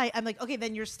try. I'm like, okay,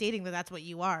 then you're stating that that's what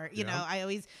you are. You know, I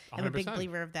always am a big 100%.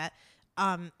 believer of that.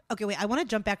 Okay, wait, I want to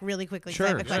jump back really quickly because I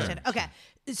have a Sure, question. Okay,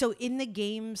 so in the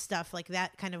game stuff, like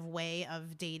that kind of way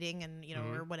of dating and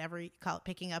or whatever you call it,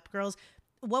 picking up girls.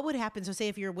 What would happen? So say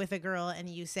if you're with a girl and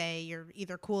you say you're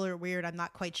either cool or weird, I'm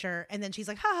not quite sure. And then she's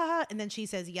like, ha ha ha. And then she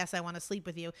says, yes, I want to sleep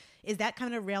with you. Is that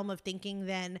kind of realm of thinking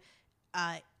then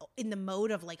in the mode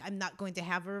of like, I'm not going to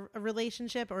have a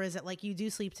relationship? Or is it like you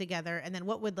do sleep together? And then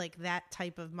what would like that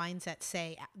type of mindset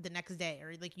say the next day?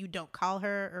 Or like you don't call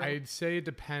her? Or I'd say it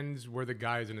depends where the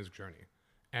guy is in his journey.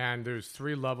 And there's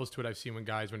 3 levels to it I've seen when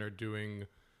guys when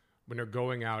they're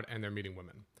going out and they're meeting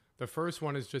women. The first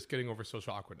one is just getting over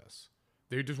social awkwardness.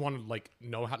 They just want to like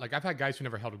know how. Like I've had guys who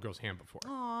never held a girl's hand before.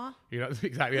 Aw,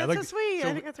 Exactly. Yeah, that's like, so sweet.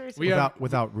 I think that's very sweet. we have-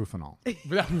 Without Rufinol.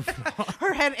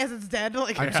 Her head as it's dead.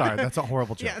 Like, I'm sorry. That's a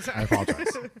horrible joke. Yeah, sorry. I apologize.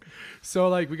 So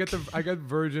like I got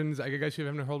virgins. I got guys who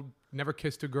haven't never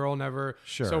kissed a girl, never.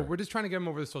 Sure. So we're just trying to get them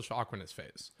over the social awkwardness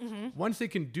phase. Once they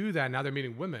can do that, now they're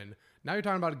meeting women. Now you're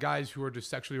talking about guys who are just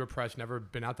sexually repressed, never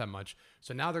been out that much.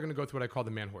 So now they're going to go through what I call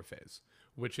the man whore phase,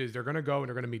 which is they're going to go and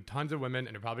they're going to meet tons of women,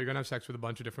 and they're probably going to have sex with a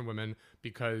bunch of different women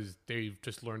because they've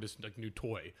just learned this like new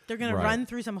toy. they're gonna Right. run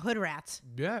through some hood rats.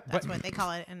 Yeah, That's what they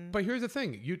call it. And But here's the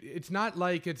thing: it's not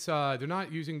like they're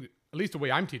not using. At least the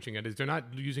way I'm teaching it is they're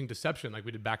not using deception like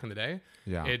we did back in the day.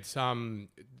 Yeah. It's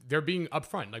they're being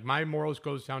upfront. Like my morals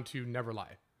goes down to never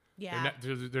lie. yeah,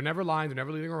 They're never lying. They're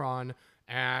never leading her on.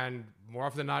 And more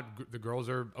often than not, the girls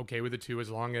are okay with it too, as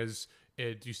long as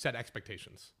you set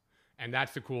expectations. And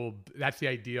that's the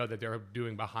idea that they're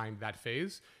doing behind that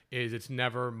phase is it's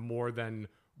never more than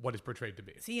what is portrayed to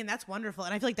be. see, and that's wonderful.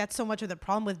 And I feel like that's so much of the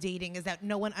problem with dating is that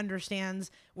no one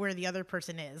understands where the other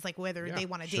person is, like whether Yeah, they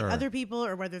want to date sure. other people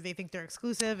or whether they think they're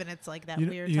exclusive. And it's like that You,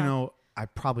 weird. you talk. know, I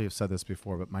probably have said this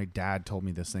before, but my dad told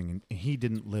me this thing, and he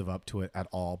didn't live up to it at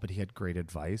all. But he had great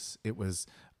advice. It was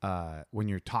when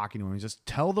you're talking to women, just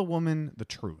tell the woman the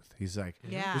truth. He's like,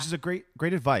 Yeah. which is a great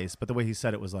advice. But the way he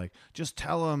said it was like, just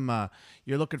tell them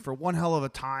you're looking for one hell of a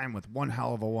time with one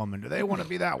hell of a woman. Do they want to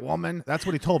be that woman? That's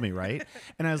what he told me, right?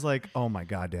 And I was like, oh my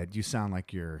God, Dad, you sound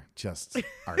like you're just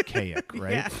archaic,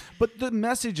 right? Yeah. But the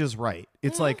message is right.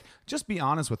 It's like, just be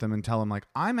honest with them and tell them like,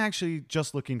 I'm actually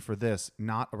just looking for this,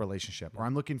 not a relationship, or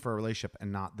I'm looking for a relationship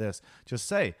and not this. Just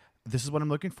say, this is what I'm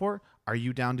looking for. Are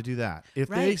you down to do that? If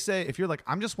they Right. say, if you're like,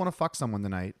 I'm just want to fuck someone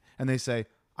tonight, and they say,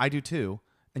 I do too,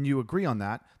 and you agree on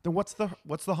that, then what's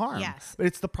the harm? Yes. But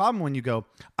it's the problem when you go,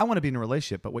 I want to be in a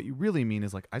relationship, but what you really mean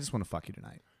is like, I just want to fuck you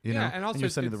tonight. You know? and also you're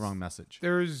sending the it's- wrong message.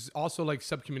 There's also like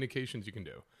sub-communications you can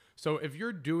do. So if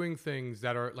you're doing things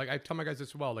that are like, I tell my guys this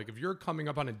as well, like if you're coming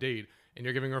up on a date and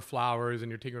you're giving her flowers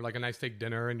and you're taking her like a nice steak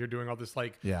dinner and you're doing all this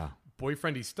like Yeah.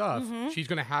 boyfriendy stuff, she's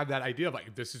going to have that idea of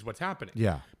like, this is what's happening.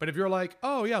 Yeah. But if you're like,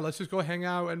 oh yeah, let's just go hang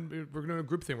out and we're going to do a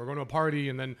group thing. We're going to a party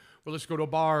and then let's go to a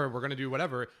bar. We're going to do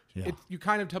whatever. Yeah. You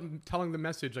kind of telling the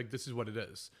message like, this is what it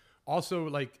is. Also,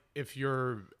 like if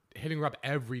you're hitting her up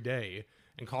every day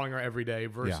and calling her every day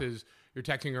versus you're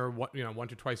texting her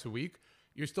once or twice a week,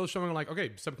 you're still showing like, okay,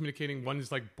 sub-communicating. One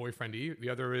is like boyfriendy. The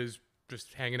other is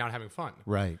just hanging out, having fun.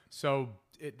 Right. So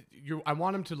I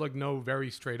want him to like know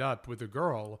very straight up with a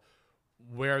girl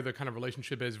where the kind of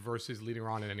relationship is versus leading her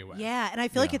on in any way. Yeah, and I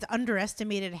feel like it's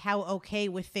underestimated how okay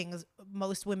with things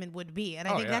most women would be, and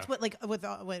I think that's what like what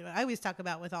I always talk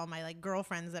about with all my like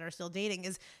girlfriends that are still dating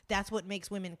is that's what makes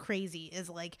women crazy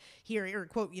is like hearing or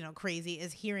quote crazy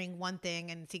is hearing one thing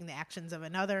and seeing the actions of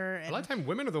another. And A lot of time,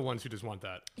 women are the ones who just want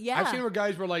that. Yeah. I've seen where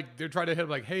guys were like, they're trying to hit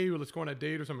like, hey, let's go on a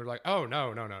date or something. They're like, oh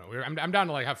no, I'm down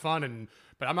to like have fun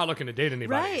but I'm not looking to date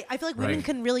anybody. Right. I feel like women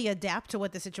can really adapt to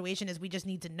what the situation is. We just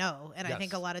need to know. And I Yes.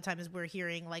 think a lot of times we're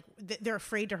hearing like they're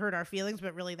afraid to hurt our feelings,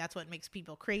 but really that's what makes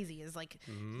people crazy is like,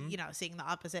 seeing the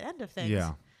opposite end of things.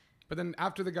 Yeah. But then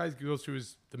after the guy goes through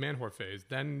the man whore phase,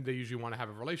 then they usually want to have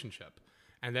a relationship.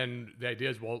 And then the idea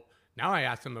is, well, now I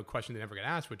ask them a question they never get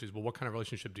asked, which is, well, what kind of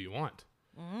relationship do you want?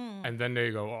 And then they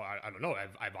go, oh, I don't know.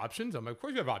 I have options. I'm like, of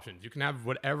course you have options. You can have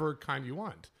whatever kind you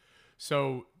want.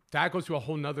 So that goes to a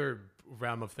whole nother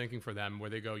realm of thinking for them where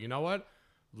they go, you know what?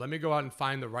 Let me go out and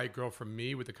find the right girl for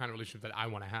me with the kind of relationship that I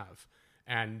want to have.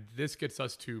 And this gets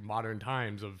us to modern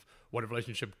times of what a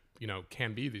relationship,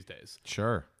 can be these days.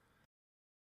 Sure.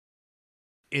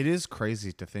 It is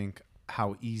crazy to think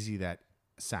how easy that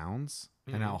sounds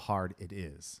and how hard it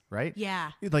is, right?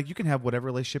 Yeah. Like you can have whatever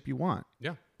relationship you want.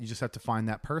 Yeah. You just have to find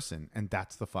that person. And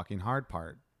that's the fucking hard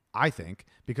part, I think,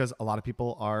 because a lot of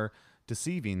people are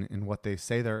deceiving in what they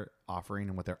say they're offering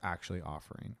and what they're actually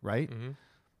offering, right?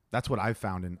 That's what I've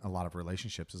found in a lot of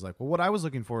relationships is like, well, what I was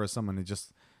looking for is someone to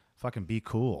just fucking be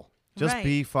cool. Just Right.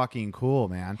 be fucking cool,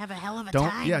 man. Have a hell of a don't,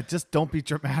 time. Yeah, just don't be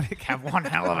dramatic. Have one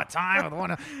hell of a time with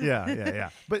one. Yeah.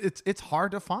 But it's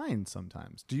hard to find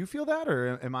sometimes. Do you feel that,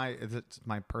 or is it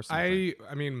my personal thing?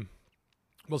 I mean,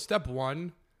 well, step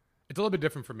one, it's a little bit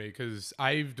different for me because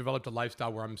I've developed a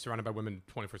lifestyle where I'm surrounded by women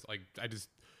 24. Like I just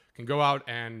can go out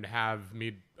and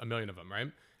meet a million of them, right?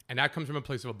 And that comes from a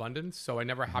place of abundance. So I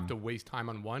never have to waste time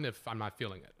on one if I'm not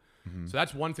feeling it. So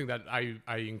that's one thing that I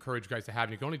encourage guys to have.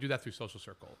 And you can only do that through social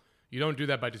circle. You don't do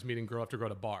that by just meeting girl after girl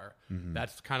at a bar.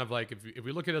 That's kind of like if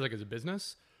we look at it like as a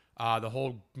business, the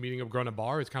whole meeting of girl in a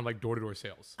bar is kind of like door-to-door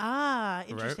sales. Ah, Right?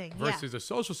 interesting. Versus a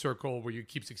social circle where you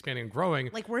keeps expanding and growing.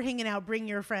 Like we're hanging out, bring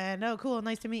your friend. Oh, cool.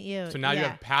 Nice to meet you. So now you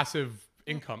have passive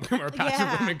income or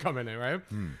passive women coming in, right?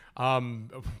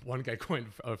 One guy coined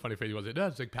a funny phrase. Was it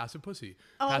does like passive pussy,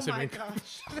 Oh passive my income.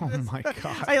 gosh. Oh my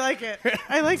god. I like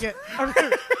it.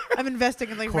 I'm investing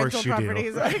in like Course rental you do.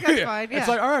 properties. I think that's fine. Yeah. It's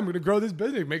like, all right, I'm going to grow this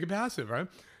business, make it passive, right?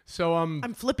 So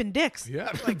I'm flipping dicks.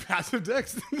 yeah, passive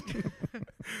dicks.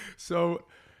 So,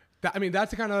 that's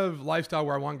the kind of lifestyle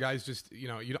where I want guys just, you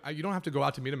don't have to go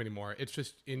out to meet them anymore. It's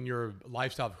just in your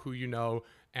lifestyle of who you know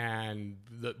and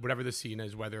whatever the scene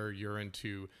is, whether you're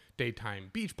into daytime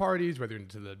beach parties, whether you're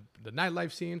into the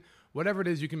nightlife scene, whatever it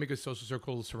is, you can make a social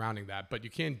circle surrounding that. But you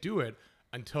can't do it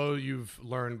until you've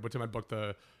learned what's in my book,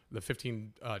 the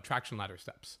 15 traction ladder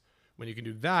steps. When you can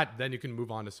do that, then you can move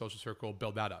on to social circle,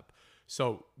 build that up.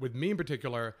 So with me in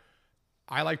particular,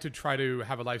 I like to try to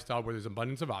have a lifestyle where there's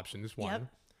abundance of options, one. Yep.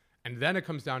 And then it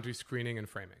comes down to screening and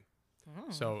framing.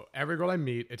 So every girl I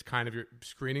meet, it's kind of you're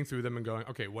screening through them and going,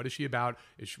 okay, what is she about?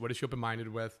 What is she open-minded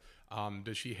with?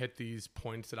 Does she hit these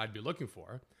points that I'd be looking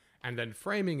for? And then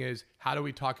framing is how do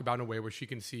we talk about in a way where she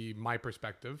can see my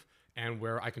perspective and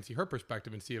where I can see her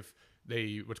perspective and see if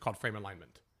what's called frame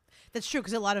alignment. That's true,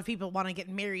 because a lot of people want to get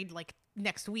married like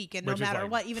next week, and Which no is matter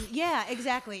like- what, even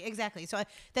exactly. So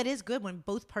that is good when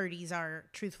both parties are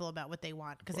truthful about what they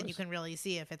want, because then you can really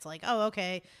see if it's like, oh,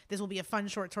 okay, this will be a fun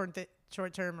short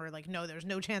term, or like, no, there's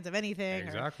no chance of anything. or-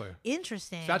 Exactly.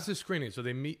 Interesting. So that's the screening. So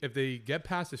they meet, if they get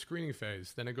past the screening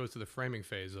phase, then it goes to the framing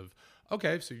phase of,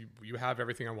 okay, so you have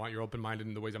everything I want. You're open-minded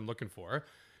in the ways I'm looking for.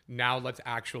 Now let's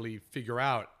actually figure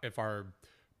out if our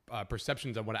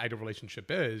perceptions of what an ideal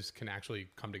relationship is can actually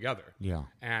come together. Yeah.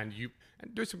 And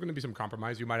there's going to be some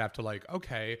compromise. You might have to like,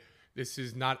 okay, this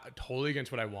is not totally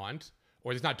against what I want,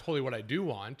 or it's not totally what I do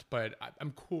want, but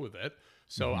I'm cool with it.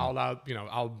 So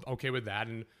I'll okay with that,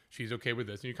 and she's okay with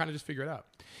this, and you kind of just figure it out.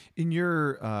 In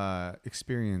your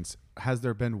experience, has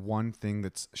there been one thing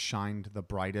that's shined the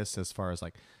brightest as far as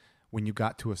like when you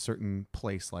got to a certain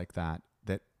place like that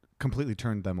completely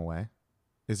turned them away?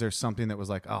 Is there something that was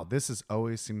like, oh, this is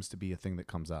always seems to be a thing that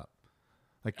comes up?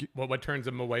 Like, What turns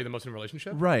them away the most in a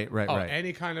relationship? right.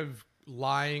 Any kind of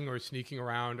lying or sneaking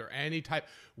around or any type.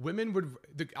 Women would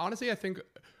honestly, I think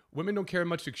women don't care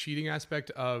much the cheating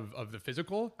aspect of the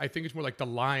physical. I think it's more like the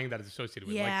lying that is associated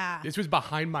with. Yeah. Like, this was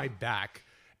behind my back,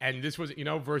 and this was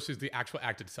versus the actual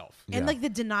act itself. And like the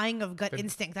denying of gut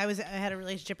instinct. I had a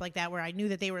relationship like that where I knew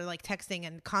that they were like texting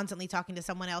and constantly talking to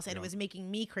someone else, and it was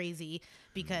making me crazy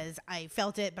because I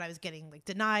felt it, but I was getting like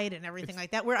denied and everything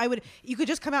like that. Where you could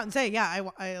just come out and say, yeah,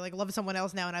 I like love someone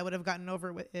else now, and I would have gotten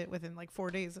over it within like 4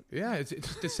 days. Yeah, it's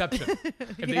deception.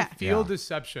 If Yeah. they feel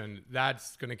deception,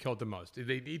 that's going to kill it the most.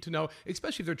 They need to know,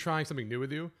 especially if they're trying something new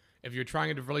with you. If you're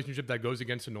trying a relationship that goes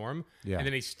against the norm, Yeah. and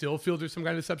then they still feel there's some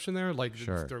kind of deception there, like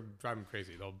Sure. they're driving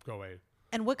crazy. They'll go away.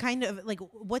 And what kind of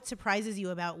what surprises you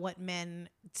about what men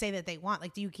say that they want?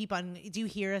 Like, do you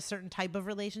hear a certain type of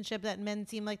relationship that men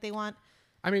seem like they want?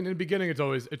 I mean, in the beginning, it's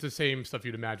the same stuff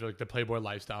you'd imagine, like the Playboy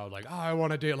lifestyle. Like, oh, I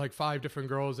want to date like 5 different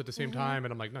girls at the same time,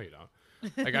 and I'm like, no, you don't.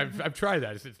 Like I've tried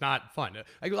that. It's not fun.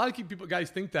 Like a lot of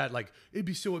guys think that like it'd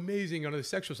be so amazing on the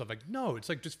sexual stuff. Like, no, it's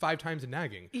like just 5 times the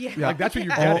nagging. Yeah. Like that's what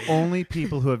you're All, getting. only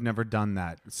people who have never done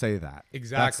that say that.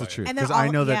 Exactly. That's the truth. And they're Because I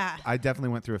all- know that yeah. I definitely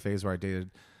went through a phase where I dated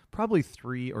probably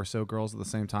 3 or so girls at the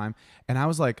same time, and I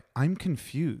was like, I'm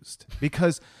confused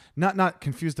because not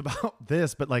confused about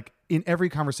this, but like in every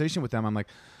conversation with them, I'm like,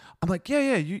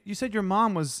 yeah, you said your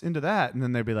mom was into that, and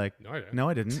then they'd be like, No,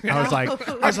 I I didn't."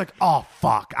 was like, oh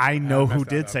fuck, I know who messed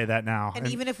that did up. say that now. And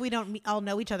even if we don't all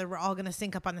know each other, we're all going to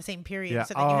sync up on the same period. Yeah.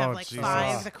 So then you have Oh, like Jesus.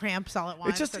 5 the cramps all at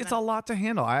once. it's and a then- lot to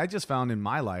handle. I just found in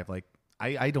my life, like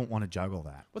I don't want to juggle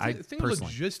that. Well, I think of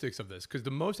personally. logistics of this, because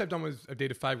the most I've done was I've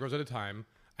dated 5 girls at a time.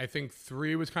 I think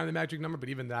 3 was kind of the magic number, but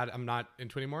even that I'm not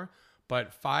into anymore.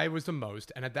 But 5 was the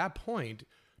most, and at that point,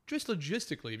 just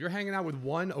logistically, if you're hanging out with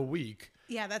 1 a week,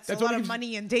 Yeah, that's That's a what lot you of just-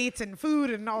 money and dates and food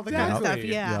and all the kind of stuff.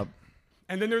 Exactly. Yeah. Yep.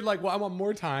 and then they're like, well, I want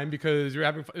more time because you're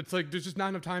having. It's like there's just not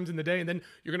enough times in the day, and then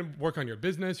you're gonna work on your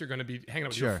business. You're gonna be hanging out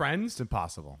with your friends. It's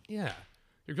impossible. Yeah,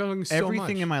 you're going so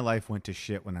Everything much. in my life went to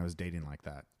shit when I was dating like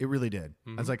that. It really did.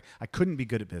 I was like, I couldn't be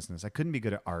good at business. I couldn't be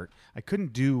good at art. I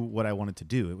couldn't do what I wanted to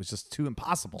do. It was just too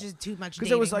impossible. Just too much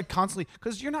Because it was dating. like constantly,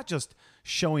 because you're not just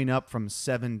showing up from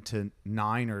 7 to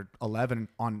 9 or 11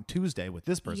 on Tuesday with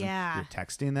this person. Yeah. You're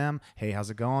texting them. Hey, how's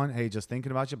it going? Hey, just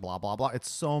thinking about you, blah, blah, blah. It's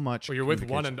so much. Or you're with one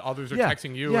communication. and others are Yeah,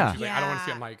 texting you, yeah. and she's like, I don't want to see.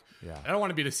 Yeah. I'm like, Yeah. I don't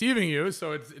want to be deceiving you,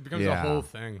 so it becomes a Yeah. whole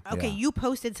thing. Okay, Yeah. you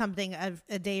posted something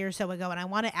a day or so ago, and I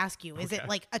want to ask you: is it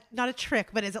like not a trick,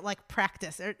 but is it like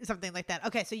practice or something like that?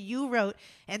 Okay, so you wrote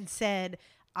and said,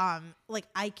 like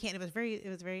I can't. It was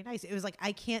very nice. It was like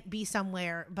I can't be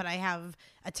somewhere, but I have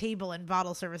a table and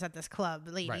bottle service at this club,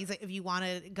 ladies. Right. Like, if you want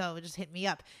to go, just hit me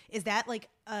up. Is that like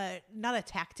not a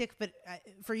tactic, but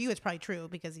for you, it's probably true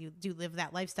because you do live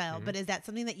that lifestyle. But is that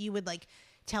something that you would like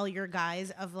tell your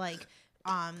guys of like?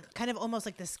 Kind of almost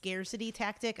like the scarcity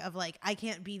tactic of like I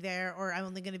can't be there or I'm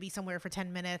only going to be somewhere for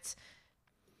 10 minutes.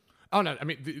 Oh no! I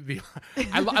mean,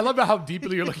 I love how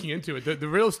deeply you're looking into it. The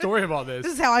real story of all this.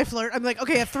 This is how I flirt. I'm like,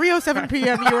 okay, at 3:07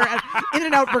 p.m. you were at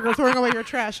In-N-Out Burger throwing away your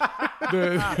trash.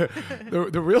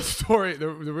 The real story. The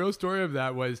real story of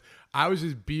that was I was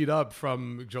just beat up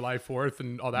from July 4th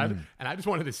and all that, and I just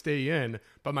wanted to stay in.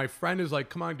 But my friend is like,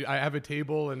 "Come on, dude, I have a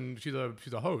table," and she's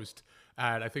a host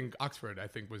at I think Oxford. I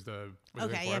think was the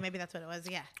Okay, yeah, maybe that's what it was.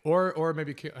 Yeah. Or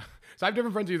maybe so I have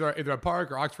different friends either at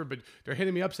Park or Oxford, but they're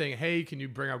hitting me up saying, "Hey, can you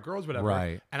bring out girls, whatever?"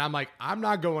 Right. And I'm like, "I'm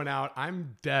not going out.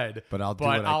 I'm dead. But I'll do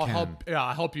what I can." help. Yeah,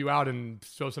 I'll help you out and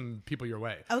show some people your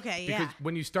way. Okay, Because yeah.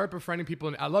 when you start befriending people,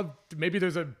 and I love maybe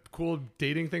there's a cool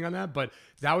dating thing on that, but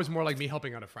that was more like me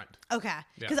helping out a friend. Okay. Yeah.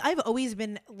 Because I've always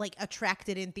been like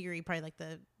attracted in theory, probably like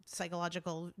the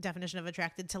psychological definition of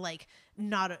attracted to like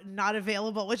not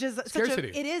available, which is Scarcity.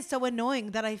 it is so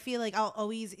annoying that I feel like I'll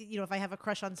always, if I have a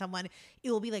crush on someone,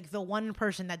 it will be like the one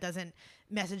person that doesn't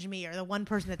message me or the one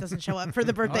person that doesn't show up for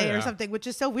the birthday yeah. or something, which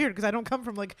is so weird because I don't come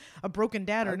from like a broken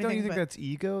dad or anything. Don't you think but that's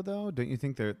ego though? Don't you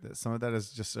think that some of that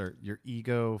is just your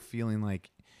ego feeling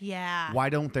like, yeah. why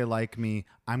don't they like me?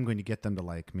 I'm going to get them to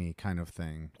like me kind of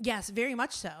thing. Yes, very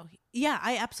much so. Yeah,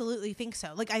 I absolutely think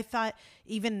so. Like I thought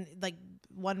even like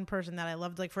one person that I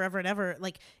loved like forever and ever,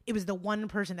 like it was the one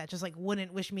person that just like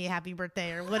wouldn't wish me a happy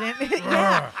birthday or wouldn't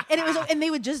yeah. And they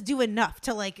would just do enough,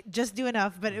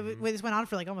 but it this went on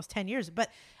for like almost 10 years. But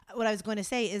what I was going to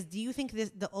say is, do you think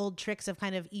the old tricks of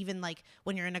kind of even like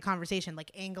when you're in a conversation,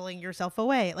 like angling yourself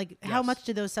away, like how Yes. much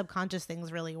do those subconscious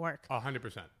things really work?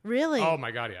 100%. Really? Oh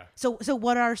my God, yeah. So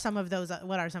what are some of those?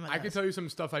 I can tell you some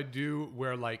stuff I do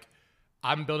where like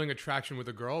I'm building attraction with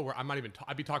a girl where I'm not even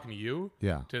I'd be talking to you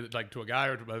Yeah. to a guy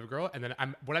or to a girl, and then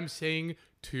what I'm saying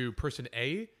to person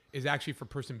A is actually for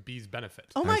person B's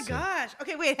benefit. Oh my gosh.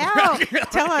 Okay, wait. How?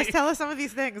 Tell us some of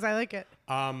these things. I like it.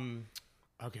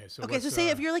 Okay, so Okay, so say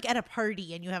if you're like at a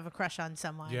party and you have a crush on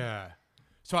someone. yeah.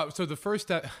 So the first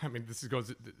step, I mean,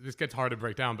 this gets hard to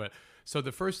break down, but so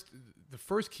the first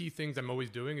key things I'm always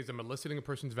doing is I'm eliciting a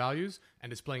person's values and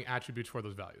displaying attributes for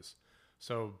those values.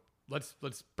 So let's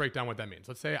break down what that means.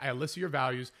 Let's say I elicit your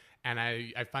values and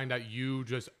I find out you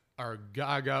just are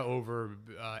gaga over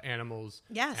animals.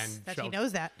 Yes, and that show. he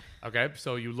knows that. Okay,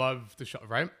 so you love the show,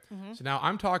 right? Mm-hmm. So now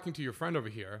I'm talking to your friend over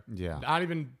here, Yeah. not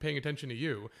even paying attention to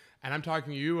you, and I'm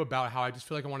talking to you about how I just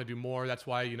feel like I want to do more. That's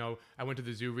why, I went to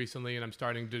the zoo recently, and I'm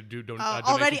starting to do donations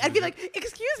Already, to I'd the be zoo. like,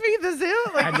 "Excuse me, the zoo."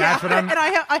 Like, And that's what I'm- and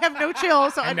I have no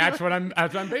chill. So and that's what I'm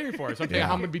paying for. So I'm thinking Yeah.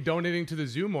 I'm going to be donating to the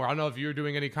zoo more. I don't know if you're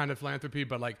doing any kind of philanthropy,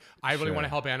 but like I really Sure. want to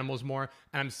help animals more,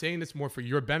 and I'm saying this more for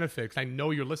your benefit because I know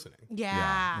you're listening.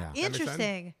 yeah. Yeah. That makes sense?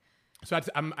 Interesting. So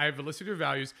I've elicited your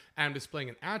values, and I'm displaying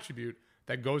an attribute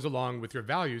that goes along with your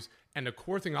values. And the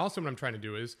core thing also what I'm trying to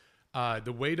do is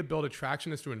the way to build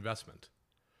attraction is through investment.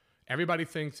 Everybody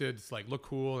thinks it's like look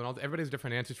cool, and everybody has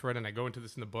different answers for it. And I go into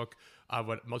this in the book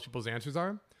what most people's answers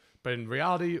are. But in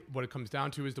reality, what it comes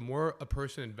down to is the more a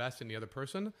person invests in the other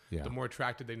person, Yeah. the more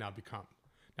attracted they now become.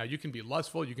 Now, you can be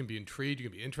lustful, you can be intrigued, you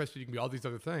can be interested, you can be all these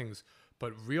other things.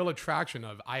 But real attraction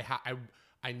of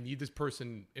I need this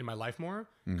person in my life more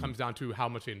comes down to how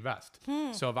much they invest.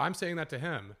 So if I'm saying that to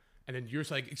him, and then you're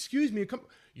just like, excuse me,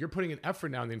 you're putting an effort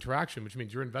now in the interaction, which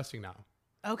means you're investing now.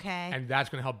 Okay. And that's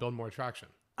going to help build more attraction.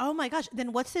 Oh my gosh.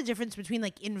 Then what's the difference between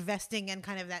like investing and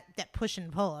kind of that push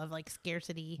and pull of like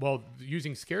scarcity? Well,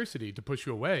 using scarcity to push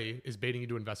you away is baiting you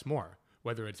to invest more,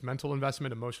 whether it's mental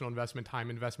investment, emotional investment, time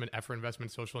investment, effort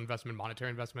investment, social investment, monetary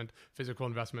investment, physical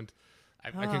investment. I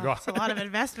can go. It's a lot of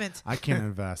investment. I can't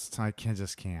invest. I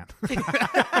just can't.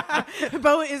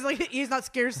 Bo is like, he's not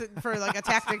scarce for like a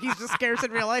tactic. He's just scarce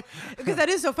in real life. Because that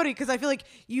is so funny. Because I feel like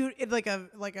you, in like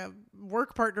a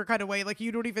work partner kind of way, like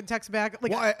you don't even text back.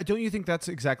 Like, Well, don't you think that's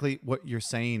exactly what you're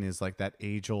saying is like that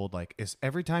age old, like is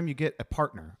every time you get a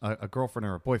partner, a girlfriend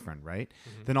or a boyfriend, right?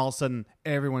 Then all of a sudden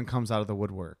everyone comes out of the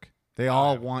woodwork. They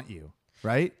all want you,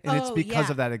 right? And it's Oh, because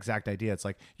yeah. of that exact idea. It's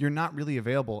like you're not really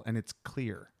available and it's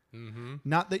clear.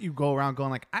 Not that you go around going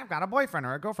like, I've got a boyfriend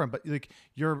or a girlfriend, but like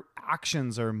your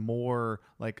actions are more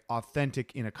like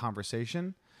authentic in a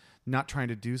conversation, not trying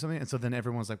to do something. And so then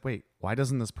everyone's like, wait, why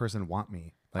doesn't this person want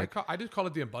me? Like, I just call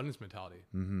it the abundance mentality.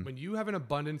 When you have an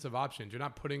abundance of options, you're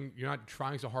not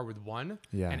trying so hard with one,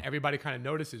 Yeah. and everybody kind of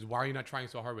notices, why are you not trying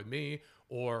so hard with me?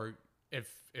 Or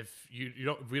if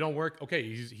we don't work, okay,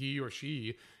 he or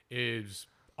she is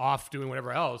off doing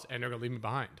whatever else, and they're gonna leave me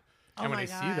behind. Oh And when my I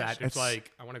see gosh. that, it's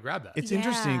like I want to grab that. it's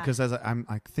interesting Yeah. because as I'm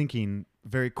like thinking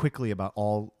very quickly about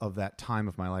all of that time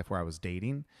of my life where I was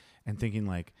dating and thinking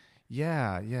like,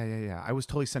 yeah. I was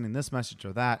totally sending this message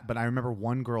or that. But I remember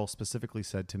one girl specifically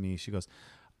said to me, she goes,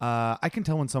 I can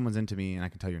tell when someone's into me and I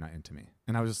can tell you're not into me.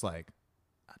 And I was just like,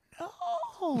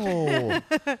 no,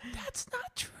 that's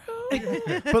not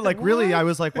true. But like, really, I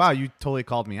was like, wow, you totally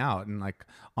called me out and like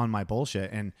on my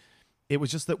bullshit. And it was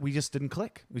just that we just didn't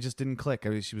click. We just didn't click. I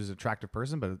mean, she was an attractive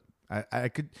person, but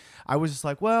I was just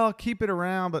like, well, keep it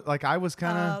around. But like, I was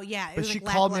kind of, Oh, yeah, it but was, she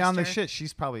like, called me on the lackluster. shit.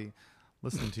 She's probably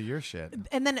listening to your shit.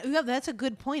 and then yeah, that's a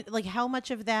good point. Like how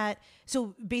much of that,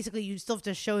 so basically you still have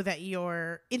to show that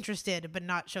you're interested, but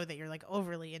not show that you're like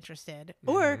overly interested.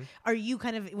 Or are you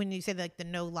kind of, when you say like the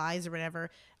no lies or whatever,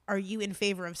 are you in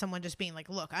favor of someone just being like,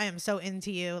 look, I am so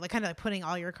into you, like kind of like putting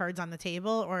all your cards on the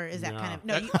table? Or is that No. kind of,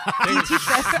 no, do you teach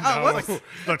that? Oh, whoops.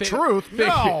 The truth? Thank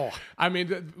No. you. I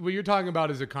mean, what you're talking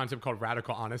about is a concept called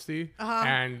radical honesty,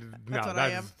 and That's what I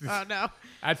am. Oh no.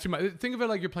 that's too much. Think of it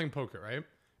like you're playing poker, right?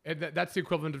 That's the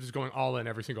equivalent of just going all in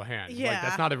every single hand. Yeah. Like,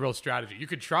 that's not a real strategy. You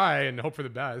could try and hope for the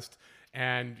best,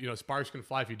 and sparks can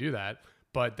fly if you do that.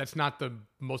 But that's not the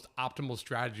most optimal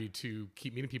strategy to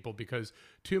keep meeting people, because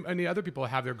too many other people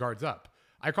have their guards up.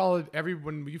 I call it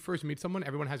when you first meet someone,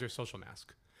 everyone has their social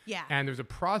mask. Yeah. And there's a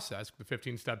process, the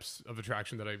 15 steps of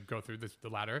attraction that I go through, the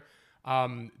ladder,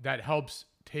 that helps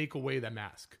take away that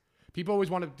mask. People always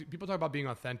people talk about being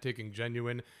authentic and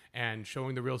genuine and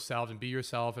showing the real selves and be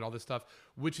yourself and all this stuff,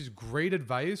 which is great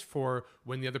advice for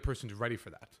when the other person's ready for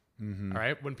that. All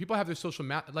right. When people have their social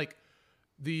like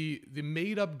the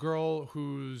made up girl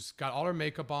who's got all her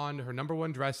makeup on, her number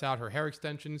one dress out, her hair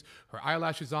extensions, her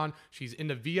eyelashes on, she's in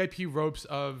the VIP ropes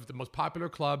of the most popular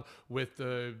club with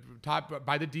the top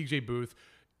by the DJ booth,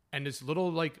 and this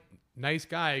little like nice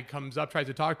guy comes up, tries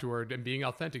to talk to her, and being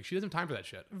authentic. She doesn't have time for that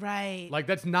shit. Right. Like,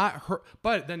 that's not her.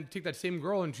 But then take that same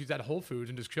girl and she's at Whole Foods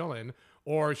and just chilling,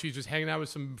 or she's just hanging out with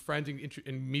some friends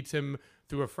and meets him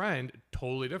through a friend.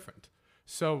 Totally different.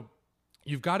 So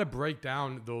you've got to break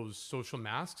down those social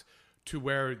masks to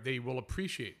where they will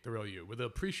appreciate the real you, where they'll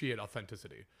appreciate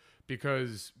authenticity,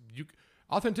 because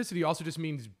authenticity also just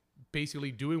means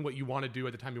basically doing what you want to do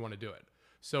at the time you want to do it.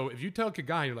 So if you tell a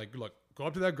guy, you're like, look, go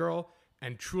up to that girl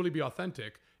and truly be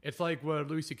authentic. It's like what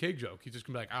Louis C.K. joke. He's just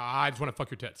gonna be like, I just want to fuck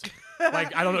your tits.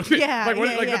 Like, I don't know.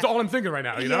 That's all I'm thinking right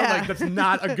now. You know, like, that's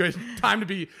not a good time to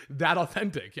be that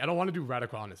authentic. I don't want to do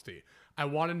radical honesty. I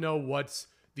want to know what's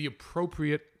the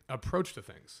appropriate approach to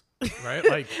things. Right?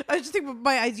 Like, I just think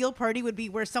my ideal party would be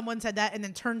where someone said that and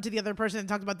then turned to the other person and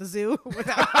talked about the zoo.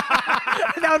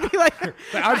 That would be like,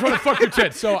 I just want to fuck your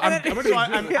tits. So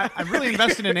I'm really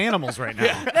invested in animals right now.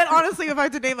 Yeah. then honestly, if I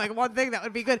had to name like one thing, that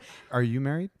would be good. Are you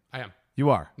married? I am. You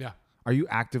are? Yeah. Are you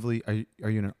actively, are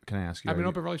you can I ask you? I'm in an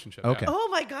open relationship. Okay. Yeah. Oh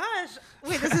my gosh.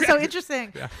 Wait, this is so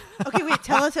interesting. Okay, wait,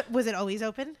 tell us, was it always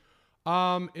open?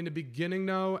 In the beginning,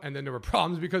 no. And then there were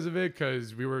problems because of it,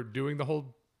 because we were doing the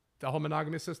whole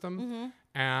monogamous system.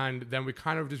 And then we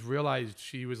kind of just realized,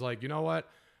 she was like, you know what?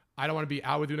 I don't want to be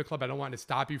out with you in a club. I don't want to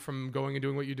stop you from going and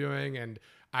doing what you're doing. And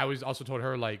I was also told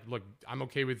her, like, look, I'm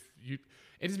okay with you.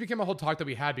 It just became a whole talk that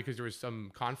we had because there was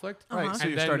some conflict. Right. So And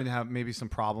you're then starting to have maybe some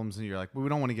problems, and you're like, well, we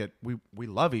don't want to get, we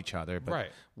love each other, but Right.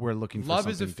 we're looking for love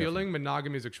something is a different. feeling.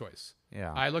 Monogamy is a choice.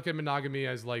 Yeah. I look at monogamy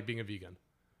as like being a vegan.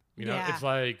 You know, Yeah. it's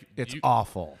like It's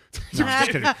awful.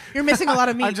 You're missing a lot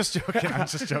of meat. I'm just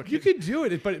joking. you could do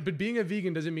it, but being a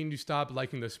vegan doesn't mean you stop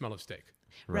liking the smell of steak.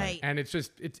 right. And it's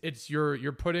just it's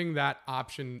you're putting that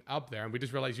option up there, and we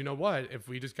just realized, you know what? If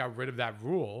we just got rid of that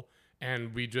rule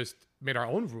and we just made our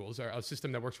own rules, a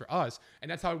system that works for us, and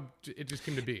that's how it just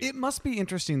came to be. It must be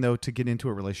interesting, though, to get into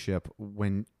a relationship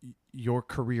when your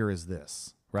career is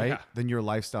this, right? Yeah. Then your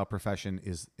lifestyle profession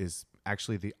is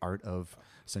actually the art of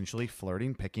essentially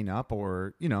flirting, picking up,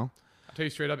 or, I'll tell you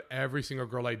straight up, every single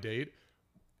girl I date,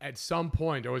 at some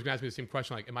point, they're always gonna ask me the same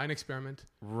question, like, am I an experiment?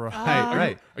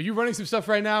 right. Are you running some stuff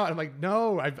right now? And I'm like,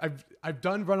 no, I've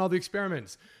run all the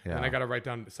experiments. Yeah. And I got to write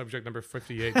down subject number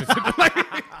 58.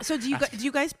 So do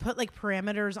you guys put like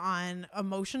parameters on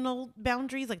emotional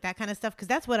boundaries, like that kind of stuff? Because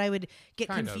that's what I would get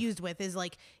Kind of. confused with, is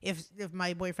like if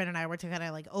my boyfriend and I were to kind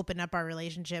of like open up our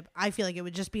relationship, I feel like it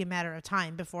would just be a matter of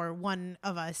time before one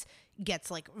of us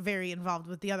gets like very involved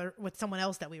with someone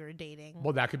else that we were dating.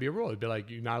 Well, that could be a rule. It'd be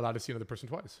like, you're not allowed to see another person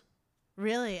twice.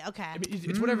 Really? Okay. I mean,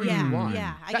 it's whatever yeah, you want.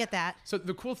 yeah, I get that. So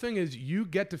the cool thing is you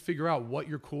get to figure out what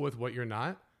you're cool with, what you're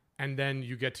not, and then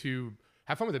you get to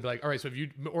have fun with it. Be like, all right, so if you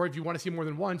want to see more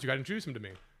than once, you got to introduce him to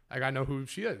me. I got to know who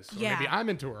she is. Or Yeah. maybe I'm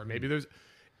into her. Maybe there's.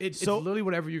 It's So- literally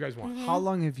whatever you guys want. How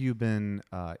long have you been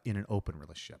in an open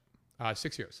relationship?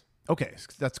 6 years. Okay,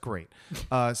 that's great.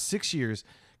 6 years.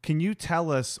 Can you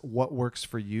tell us what works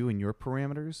for you and your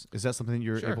parameters? Is that something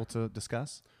you're Sure. able to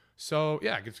discuss? So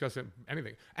yeah, I can discuss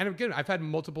anything. And again, I've had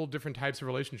multiple different types of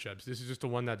relationships. This is just the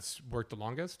one that's worked the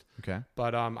longest. Okay.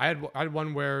 But I had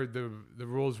one where the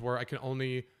rules were I can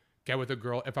only get with a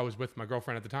girl if I was with my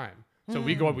girlfriend at the time. So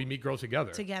we meet girls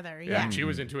together. Together, Yeah. yeah. And she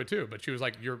was into it too, but she was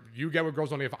like, you get with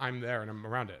girls only if I'm there and I'm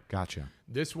around it. Gotcha.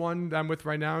 This one that I'm with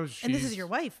right now, And this is your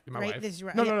wife, my right? wife. This is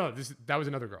your, no, yeah. no. That was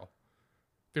another girl.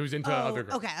 It was into other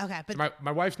girls. Okay, but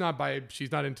My wife's not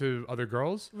she's not into other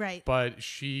girls. Right. But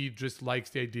she just likes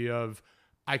the idea of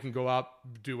I can go out,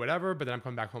 do whatever, but then I'm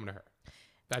coming back home to her.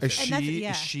 That's Is it. And that's- she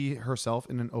yeah. is she herself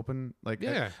in an open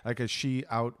Yeah. is she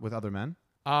out with other men?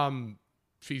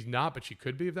 She's not, but she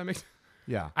could be if that makes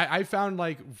Yeah. I found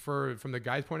like from the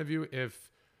guy's point of view,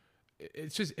 if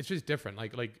it's just different.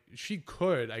 Like she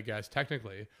could, I guess,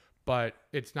 technically, but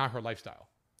it's not her lifestyle.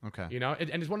 Okay. You know? And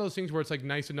it's one of those things where it's like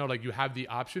nice to know like you have the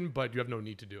option, but you have no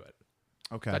need to do it.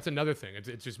 Okay. That's another thing.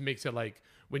 It just makes it like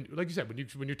like you said,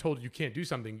 when you're told you can't do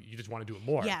something, you just want to do it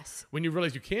more. Yes. When you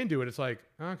realize you can do it, it's like,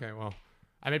 okay, well,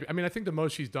 I think the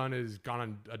most she's done is gone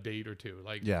on a date or two.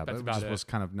 Like, Yeah, that's but about just it. was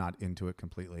kind of not into it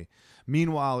completely.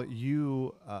 Meanwhile,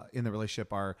 you in the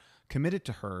relationship are committed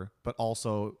to her, but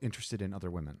also interested in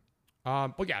other women.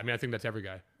 Well, yeah, I think that's every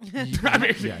guy. I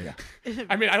mean, Yeah.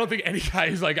 I don't think any guy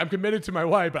is like, I'm committed to my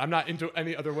wife, but I'm not into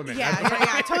any other women.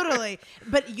 Yeah, totally.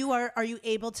 But are you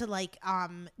able to like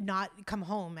not come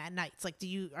home at nights? Like, do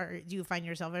you find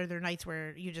yourself, are there nights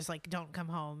where you just like don't come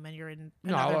home and you're in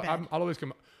No, another bed? I'll always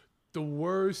come. The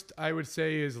worst I would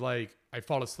say is like I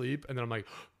fall asleep and then I'm like,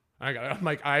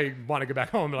 I want to get back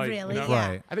home. Like, Really? you know? Yeah.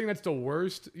 Right. I think that's the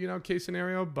worst, case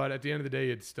scenario. But at the end of the day,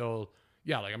 it's still,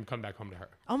 like I'm coming back home to her.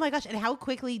 Oh my gosh! And how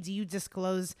quickly do you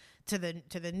disclose to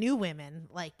the new women,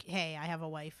 like, hey, I have a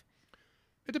wife?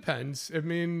 It depends. I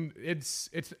mean, it's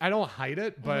I don't hide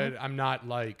it, but I'm not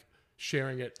like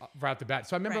sharing it right off the bat.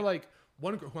 So I remember Right. like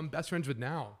one girl who I'm best friends with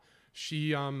now.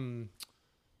 She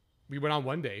we went on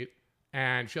one date.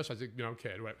 And she also has a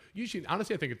kid. Whatever. Usually,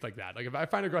 honestly, I think it's like that. Like if I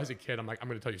find a girl has a kid, I'm like, I'm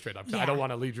going to tell you straight up. 'Cause Yeah. I don't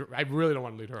want to lead her. I really don't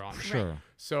want to lead her on. Sure.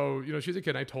 So she's a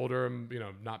kid. And I told her I'm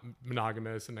not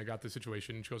monogamous, and I got the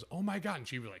situation. And she goes, "Oh my god!" And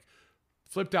she like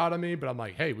flipped out on me. But I'm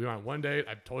like, "Hey, we went on one date.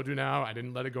 I told you now. I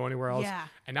didn't let it go anywhere else. Yeah.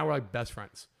 And now we're like best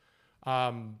friends."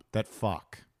 That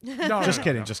fuck. No, Just no,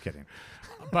 kidding. no. Just kidding.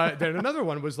 But then another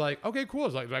one was like, "Okay, cool."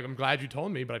 It's like I'm glad you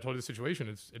told me, but I told you the situation.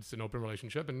 It's an open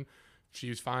relationship, and she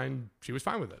was fine. She was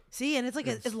fine with it. See, and it's like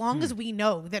as long as we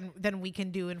know, then we can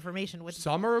do information with.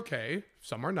 Some are okay,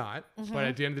 some are not. But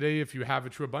at the end of the day, if you have a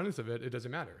true abundance of it, it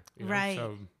doesn't matter. Right.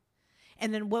 So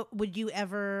And then what would you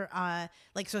ever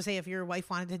like? So say if your wife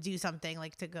wanted to do something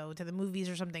like to go to the movies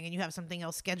or something, and you have something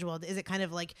else scheduled, is it kind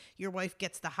of like your wife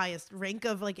gets the highest rank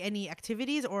of like any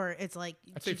activities, or it's like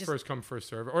I'd say she just first come, first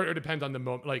serve, or it depends on the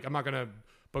moment. Like I'm not gonna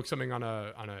book something on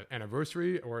an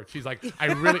anniversary, or if she's like I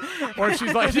really, or if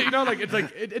she's like like it's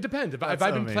like it depends. If I've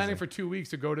been amazing. planning for 2 weeks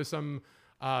to go to some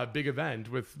big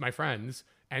event with my friends,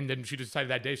 and then she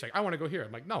decided that day she's like I want to go here.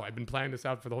 I'm like no, I've been planning this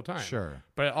out for the whole time. Sure.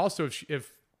 But also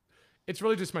if it's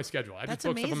really just my schedule. I That's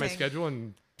just book stuff on my amazing. schedule,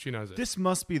 and she knows it. This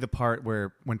must be the part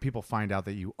where when people find out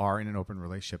that you are in an open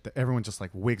relationship, that everyone just like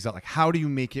wigs out. Like, how do you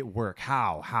make it work?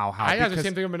 How? I have the Because-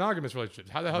 same thing in monogamous relationships.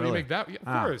 How the hell do you Really? make that? Yeah, of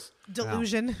Ah. course.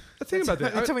 delusion. The thing about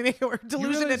that, That's how we make it work.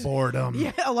 Delusion realize- and Boredom.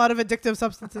 yeah, a lot of addictive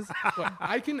substances. Look,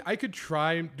 I could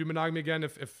try and do monogamy again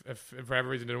if for whatever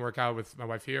reason it didn't work out with my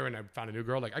wife here and I found a new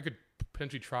girl. Like I could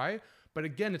potentially try, but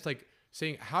again, it's like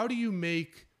saying how do you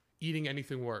make eating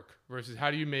anything work versus how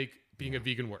do you make being a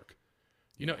vegan work?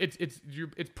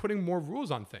 It's putting more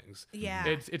rules on things. Yeah.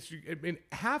 I mean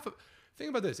think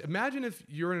about this. Imagine if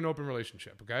you're in an open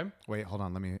relationship, okay? Wait, hold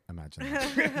on. Let me imagine.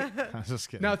 That. I was just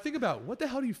kidding. Now think about what the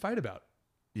hell do you fight about?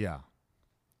 Yeah.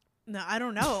 No, I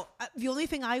don't know. The only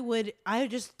thing I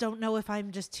just don't know if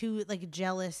I'm just too like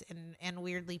jealous and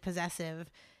weirdly possessive.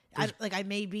 I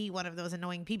may be one of those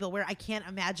annoying people where I can't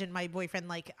imagine my boyfriend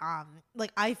like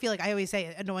I feel like I always say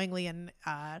it annoyingly and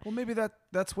Well, maybe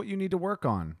that's what you need to work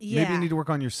on. Maybe Yeah. you need to work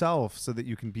on yourself so that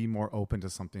you can be more open to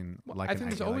something like I an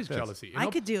think there's idea always like this. jealousy. You I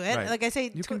know? could do it. Right. Like I say,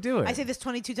 You can do it. I say this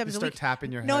 22 times Just a start week.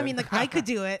 tapping your No, I head. mean like I could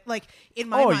do it. Like in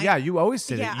my Oh mind. yeah, you always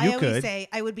did Yeah, it. You I always could. say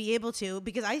I would be able to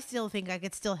because I still think I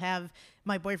could still have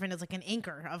my boyfriend as like an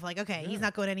anchor of like, okay, he's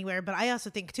not going anywhere. But I also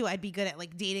think too, I'd be good at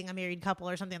like dating a married couple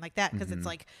or something like that because Mm-hmm. it's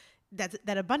like that's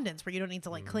that abundance where you don't need to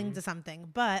like cling to something.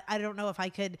 But I don't know if I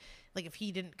could like if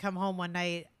he didn't come home one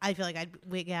night, I feel like I'd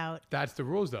wig out. That's the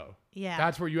rules, though. Yeah.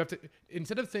 That's where you have to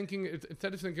instead of thinking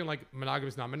like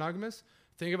monogamous, not monogamous.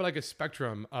 Think of it like a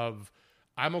spectrum of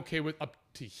I'm okay with up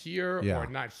to here Yeah. or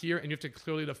not here, and you have to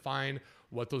clearly define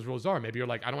what those rules are. Maybe you're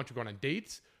like, I don't want you going on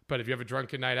dates, but if you have a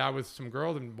drunken night out with some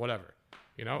girl, then whatever,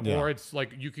 Yeah. Or it's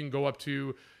like you can go up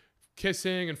to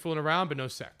kissing and fooling around, but no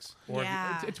sex. Or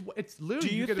Yeah. it's literally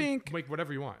Do you get to think- make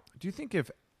whatever you want. Do you think if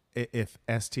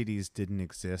STDs didn't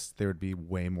exist, there would be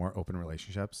way more open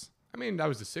relationships? I mean, that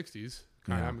was the '60s,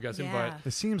 Yeah. I'm guessing, Yeah.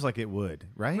 It seems like it would,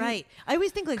 right? Right. I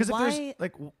always think like Because if why there's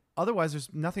like otherwise,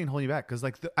 there's nothing holding you back. Because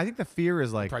like I think the fear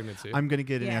is like Pregnancy. I'm gonna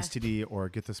get an Yeah. STD or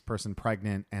get this person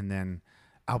pregnant, and then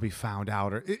I'll be found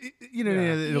out, or Yeah.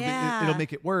 Yeah. it'll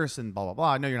make it worse, and blah blah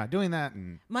blah. No, you're not doing that,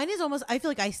 and mine is almost I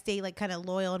feel like I stay like kind of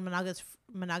loyal and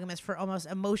monogamous for almost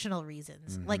emotional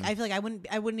reasons. Mm-hmm. Like I feel like I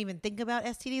wouldn't even think about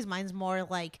STDs. Mine's more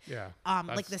like Yeah, like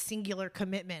that's- the singular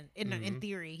commitment in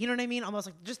theory. You know what I mean? Almost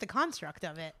like just the construct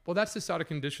of it. Well, that's the sort of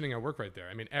conditioning at work right there.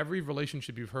 I mean, every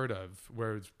relationship you've heard of,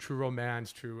 where it's true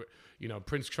romance, true,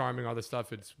 Prince Charming, all this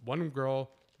stuff, it's one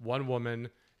girl, one woman,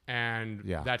 and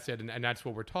Yeah. that's it. And that's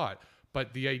what we're taught.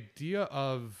 But the idea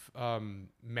of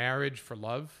marriage for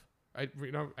love,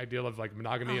 ideal of like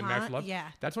monogamy and marriage for love. yeah.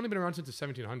 That's only been around since the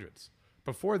 1700s.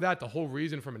 Before that, the whole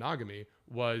reason for monogamy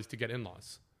was to get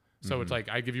in-laws. So it's like,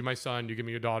 I give you my son, you give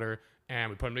me your daughter, and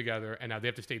we put them together, and now they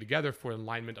have to stay together for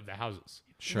alignment of the houses.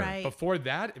 Sure. Right. Before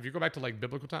that, if you go back to like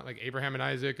biblical time, like Abraham and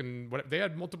Isaac and what, they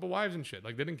had multiple wives and shit.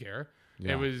 Like they didn't care.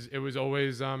 Yeah. It was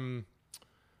always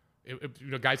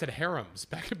guys had harems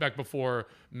back before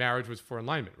marriage was for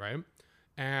alignment, right?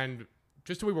 And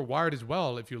just the way we're wired as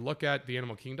well. If you look at the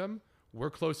animal kingdom, we're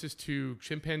closest to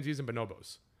chimpanzees and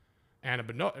bonobos, and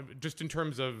just in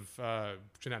terms of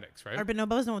genetics, right? Are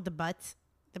bonobos the one with the butts?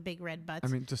 The big red butts. I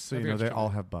mean, just so you Every know, they instrument. all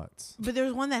have butts. but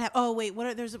there's one that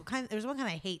there's one kind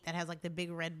I hate that has like the big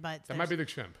red butts. That might be the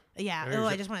chimp. Yeah. There's Oh,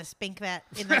 I a- just want to spank that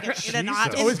in like in an Jesus.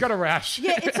 It's always got a rash.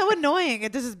 Yeah, it's so annoying.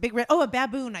 It does this big red. Oh, a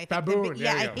baboon. I think. Baboon, Big, there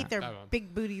yeah, you I go. hate their That one.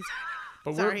 big booties.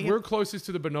 But Sorry. we're closest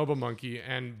to the bonobo monkey,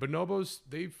 and bonobos,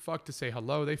 they fuck to say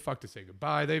hello, they fuck to say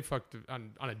goodbye, they fuck on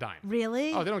a dime.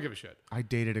 Really? Oh, they don't give a shit. I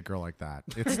dated a girl like that.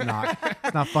 It's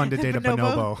not fun to date a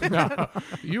Bonobo?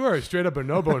 bonobo. You are straight up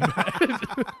bonobo in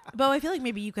bed. Bo, I feel like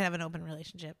maybe you could have an open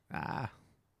relationship.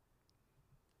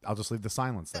 I'll just leave the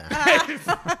silence there.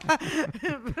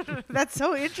 That's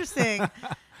so interesting.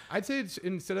 I'd say it's,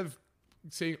 instead of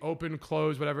saying open,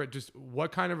 close, whatever, just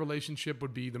what kind of relationship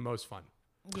would be the most fun?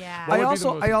 Yeah. What would be the most I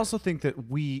important? also think that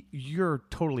you're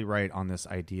totally right on this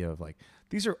idea of like,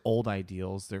 these are old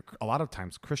ideals. They're a lot of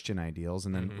times Christian ideals.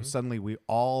 And then suddenly we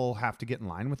all have to get in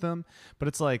line with them. But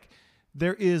it's like,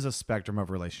 there is a spectrum of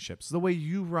relationships. The way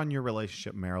you run your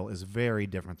relationship, Meryl, is very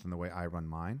different than the way I run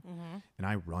mine. And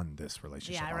I run this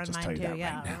relationship. Yeah, I I'll run just mine tell you too. that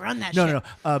Yeah, right now. run that No, shit.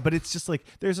 no. But it's just like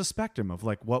there's a spectrum of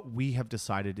like what we have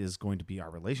decided is going to be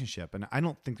our relationship. And I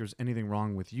don't think there's anything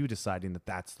wrong with you deciding that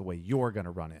that's the way you're going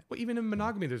to run it. Well, even in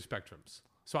monogamy, there's spectrums.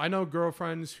 So I know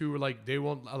girlfriends who are like, they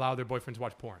won't allow their boyfriend to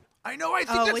watch porn. I know. I think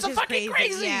Oh, that's which so is fucking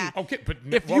crazy. Yeah. Okay, but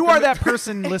If you are that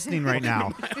person listening right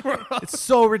now, it's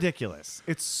so ridiculous.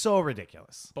 It's so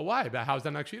ridiculous. But why? But how's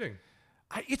that not cheating?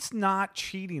 It's not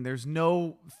cheating. There's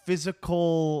no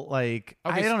physical, like,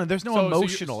 Okay, I don't know. There's no so you-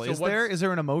 emotional. so Is there? what's- Is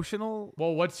there an emotional?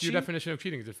 Well, what's your Cheat? definition of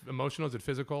cheating? Is it emotional? Is it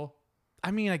physical?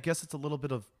 I mean, I guess it's a little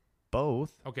bit of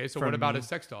both. Okay, so for what about me. a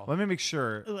sex doll? Let me make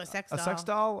sure. Ooh, a sex A doll. sex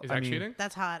doll? Is that I mean, cheating?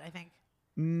 That's hot, I think.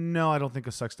 No, I don't think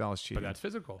a sex doll is cheating. But that's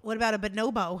physical. What about a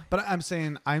bonobo? But I'm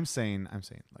saying,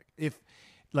 like, if,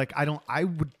 like, I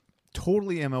would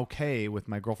totally am okay with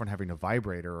my girlfriend having a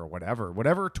vibrator or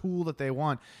whatever tool that they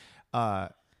want,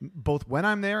 both when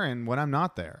I'm there and when I'm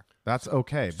not there. That's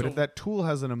okay. But So- if that tool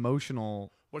has an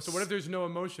emotional, So what if there's no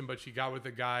emotion, but she got with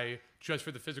a guy just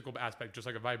for the physical aspect, just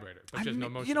like a vibrator, but just no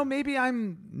emotion? you know, maybe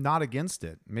I'm not against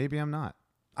it. Maybe I'm not.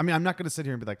 I mean, I'm not going to sit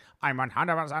here and be like, I'm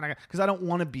 100% because I don't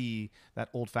want to be that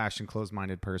old-fashioned,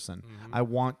 closed-minded person. I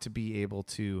want to be able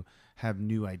to have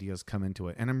new ideas come into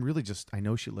it. And I'm really I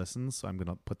know she listens, so I'm going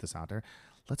to put this out there.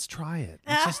 Let's try it.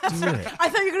 Let's just do it. I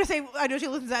thought you were gonna say, I know she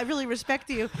listens. I really respect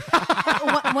you.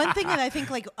 one thing that I think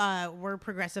like we're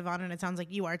progressive on, and it sounds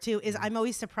like you are too, is I'm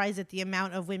always surprised at the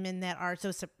amount of women that are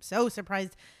so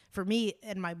surprised. For me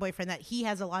and my boyfriend, that he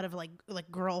has a lot of like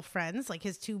girlfriends. Like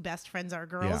his two best friends are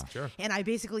girls, Yeah. Sure. and I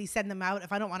basically send them out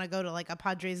if I don't want to go to like a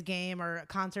Padres game or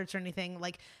concerts or anything.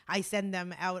 Like I send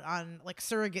them out on like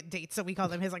surrogate dates, so we call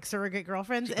them his like surrogate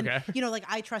girlfriends. And Okay. you know, like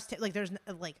I trust him. Like there's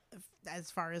like as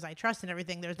far as I trust and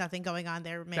everything, there's nothing going on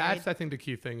there. Married. That's, I think, the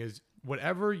key thing is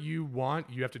whatever you want,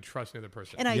 you have to trust the other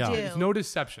person. And I Yeah. do. There's no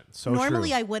deception. So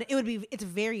Normally true. it's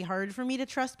very hard for me to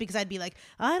trust because I'd be like,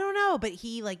 I don't know. But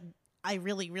he like, I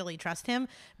really, really trust him.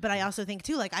 But I also think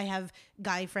too, like I have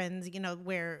guy friends, you know,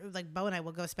 where like Bo and I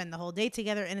will go spend the whole day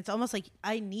together. And it's almost like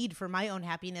I need for my own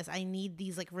happiness, I need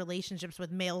these like relationships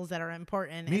with males that are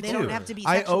important. Me and they too. don't have to be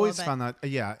I sexual, always but found that,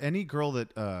 yeah, any girl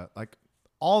that, like,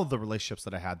 all of the relationships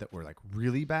that I had that were like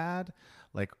really bad,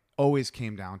 like always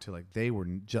came down to like they were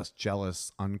just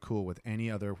jealous, uncool with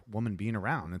any other woman being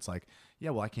around. It's like, yeah,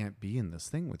 well, I can't be in this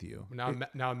thing with you.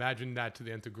 Now imagine that to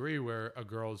the nth degree, where a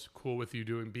girl's cool with you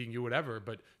being you, whatever,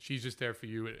 but she's just there for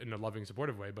you in a loving,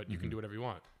 supportive way. But you can do whatever you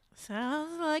want.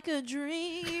 sounds like a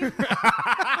dream.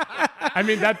 I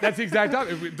mean, that's the exact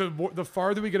opposite. The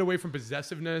farther we get away from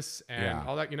possessiveness and Yeah.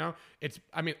 all that, you know, it's.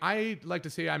 I mean, I like to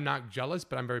say I'm not jealous,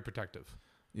 but I'm very protective.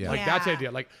 Yeah. Like that's the Yeah.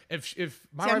 idea. Like if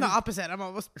my See, I'm wife the is- opposite. I'm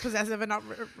almost possessive and not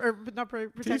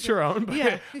protective. to each your own. But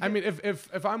Yeah. I mean,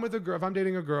 if I'm with a girl, if I'm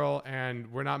dating a girl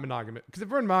and we're not monogamous, because if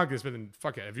we're monogamous, then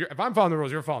fuck it. If I'm following the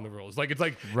rules, you're following the rules. Like it's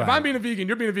like if Right. I'm being a vegan,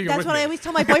 you're being a vegan. That's with what me. I always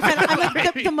tell my boyfriend. I'm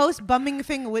like the most bumming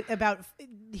thing about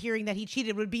hearing that he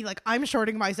cheated would be like, I'm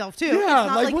shorting myself too. Yeah, It's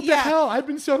not like what the hell? I've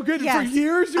been so good Yes. for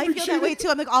years. You've I been feel cheating. that way too.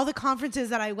 I'm like all the conferences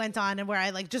that I went on and where I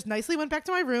like just nicely went back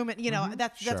to my room and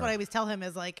that's Sure. what I always tell him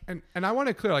is like And I want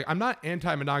to clear, like, I'm not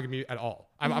anti-monogamy at all.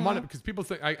 I'm Mm-hmm. on it because people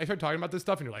think I start talking about this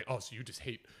stuff and you're like, oh, so you just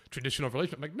hate traditional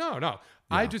relationships. I'm like, no.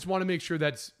 I just want to make sure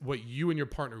that's what you and your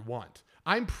partner want.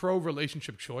 I'm pro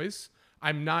relationship choice.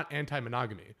 I'm not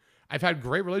anti-monogamy. I've had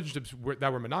great relationships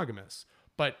that were monogamous,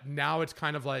 but now it's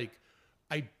kind of like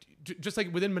just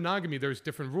like within monogamy, there's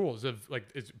different rules of like,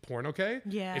 is porn okay?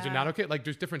 Yeah. Is it not okay? Like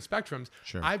there's different spectrums.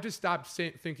 Sure. I've just stopped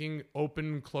thinking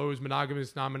open, closed,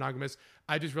 monogamous, non-monogamous.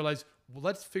 I just realized, well,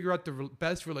 let's figure out the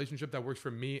best relationship that works for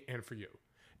me and for you.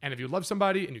 And if you love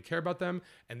somebody and you care about them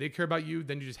and they care about you,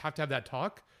 then you just have to have that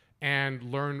talk and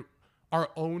learn our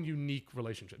own unique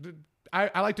relationship.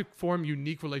 I like to form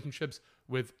unique relationships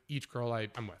with each girl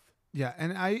I'm with. Yeah,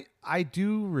 and I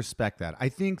do respect that. I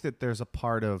think that there's a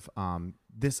part of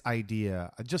this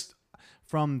idea just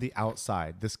from the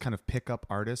outside, this kind of pickup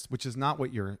artist, which is not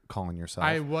what you're calling yourself.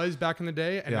 I was back in the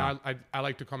day, and Yeah. now I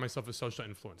like to call myself a social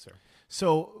influencer.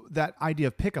 So that idea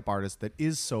of pickup artist that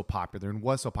is so popular and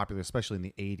was so popular, especially in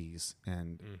the 80s,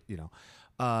 and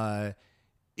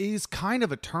is kind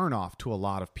of a turnoff to a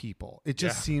lot of people. It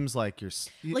just Yeah. seems like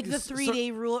like the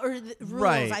 3-day rule or the rules.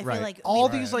 right, I right. feel like all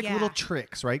we- these like yeah. little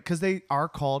tricks, right? Because they are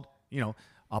called,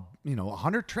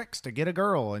 100 tricks to get a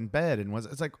girl in bed, and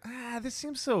it's like, this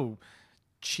seems so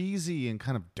cheesy and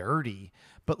kind of dirty.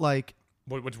 But like,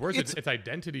 What's worse, it's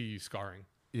identity scarring.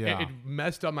 Yeah. It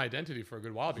messed up my identity for a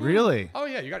good while. Really? Oh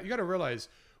yeah, you got to realize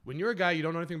when you're a guy, you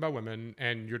don't know anything about women,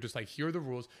 and you're just like, here are the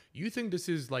rules. You think this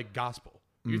is like gospel.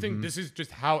 You think this is just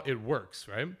how it works,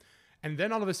 right? And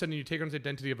then all of a sudden, you take on the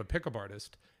identity of a pickup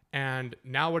artist, and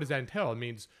now what does that entail? It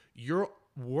means your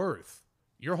worth,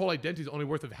 your whole identity is only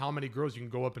worth of how many girls you can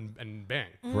go up and bang.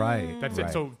 right? That's right.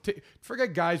 it. So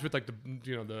forget guys with like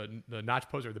the notch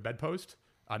post or the bedpost,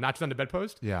 notches on the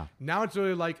bedpost. Yeah. Now it's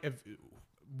really like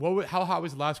how hot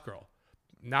was the last girl?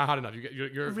 Not hot enough.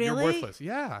 You're Really? worthless.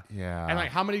 Yeah. Yeah. And like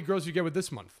how many girls you get with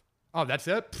this month? Oh, that's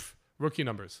it. Pff, rookie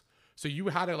numbers. So you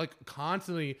had to like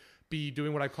constantly be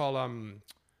doing what I call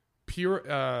peer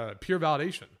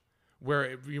validation,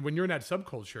 where when you're in that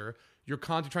subculture, you're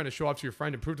constantly trying to show off to your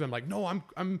friend and prove to them like, no,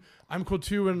 I'm cool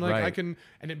too, and like Right. I can,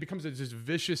 and it becomes this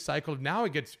vicious cycle. Now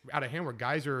it gets out of hand where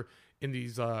guys are in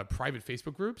these private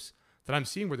Facebook groups that I'm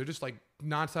seeing where they're just like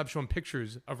nonstop showing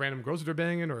pictures of random girls that they're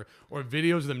banging or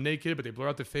videos of them naked, but they blur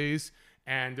out the face,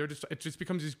 and it just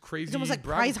becomes these crazy. It's almost like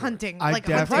bragging prize stories. hunting. I like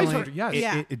definitely, prize hunter, yes.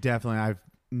 Yeah. it definitely. I've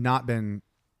not been.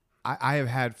 I have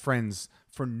had friends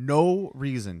for no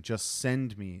reason just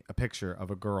send me a picture of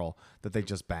a girl that they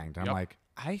just banged. And I'm Yep. like,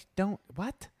 I don't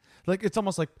what? Like it's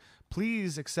almost like,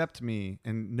 please accept me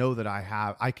and know that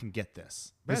I can get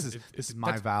this. This Yes, is my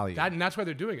that's- value. and that's why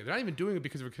they're doing it. They're not even doing it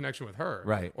because of a connection with her,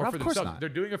 Right. Or Of for course themselves. not. They're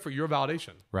doing it for your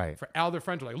validation, Right. For all their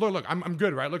friends are like, look, I'm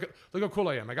good, right? Look how cool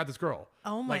I am. I got this girl.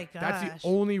 Oh my like, That's gosh. the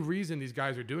only reason these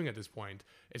guys are doing it at this point.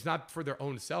 It's not for their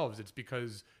own selves. It's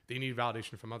because they need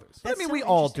validation from others. But I That's mean, so we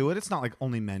all interesting. do it. It's not like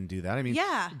only men do that. I mean,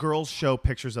 Yeah. girls show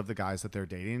pictures of the guys that they're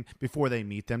dating before they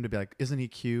meet them to be like, isn't he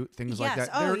cute? Things like Yes.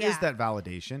 that. Oh, There is yeah. that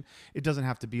validation. It doesn't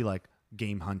have to be like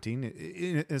game hunting.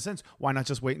 In a sense, why not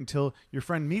just wait until your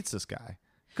friend meets this guy?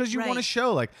 Because you want to Right.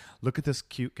 show like, look at this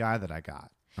cute guy that I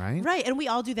got, right? Right, and we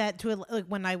all do that to like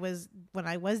when I was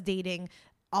dating.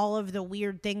 All of the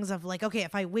weird things of like, okay,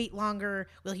 if I wait longer,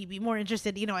 will he be more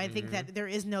interested? I think that there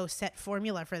is no set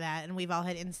formula for that, and we've all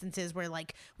had instances where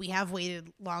like we have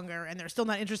waited longer and they're still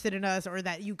not interested in us, or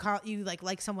that you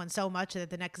like someone so much that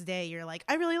the next day you're like,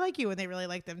 I really like you, and they really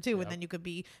like them too, and then you could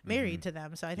be married to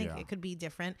them. So I think Yeah. it could be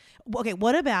different. Okay,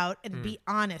 what about, and be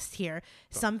honest here,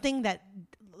 something that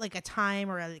like a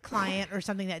time or a client or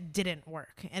something that didn't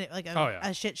work, and like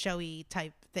a shit showy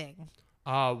type thing.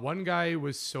 One guy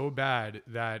was so bad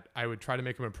that I would try to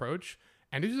make him approach,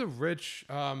 and he was a rich.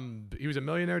 He was a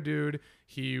millionaire dude.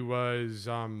 He was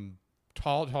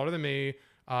taller than me,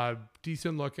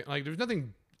 decent looking. Like there's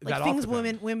nothing Like that things off of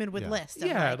him. women would Yeah. list. of,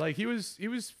 Yeah, like he was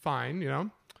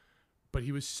fine, but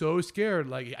he was so scared.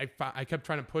 Like I kept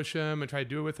trying to push him and try to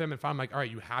do it with him, and finally I'm like, all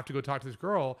right, you have to go talk to this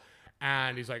girl.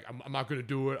 And he's like, I'm not going to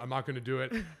do it. I'm not going to do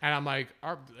it. And I'm like,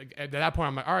 at that point,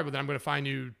 I'm like, all right, but then I'm going to fine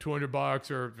you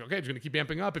 $200 or, okay, it's going to keep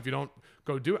amping up if you don't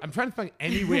go do it. I'm trying to find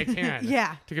any way I can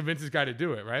Yeah. to convince this guy to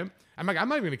do it, right? I'm like, I'm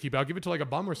not even going to keep it. I'll give it to like a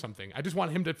bum or something. I just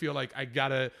want him to feel like I got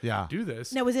to Yeah. do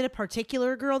this. Now, was it a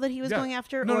particular girl that he was Yeah. going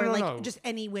after, No, or no, like no. just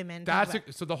any women?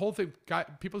 So the whole thing,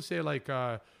 people say like,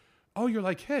 oh, you're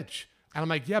like Hitch. And I'm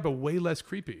like, yeah, but way less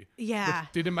creepy. Yeah.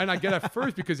 Which they might not get at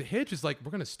first because Hitch is like,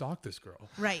 we're going to stalk this girl.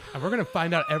 Right. And we're going to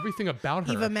find out everything about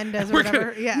her. Eva Mendes And or we're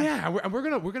whatever. Gonna, Yeah. Yeah. And we're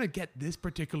going to get this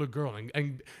particular girl.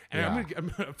 And Yeah. I'm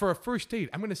gonna, for a first date,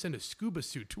 I'm going to send a scuba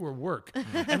suit to her work.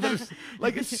 And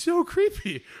like, it's so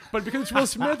creepy. But because it's Will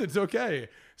Smith, it's okay.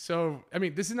 So, I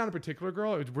mean, this is not a particular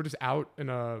girl. We're just out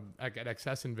at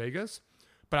XS in Vegas.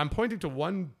 But I'm pointing to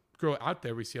one girl out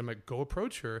there we see. I'm like, go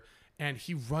approach her. And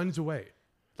he runs away.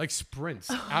 Like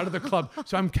sprints out of the club.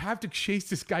 So I'm have to chase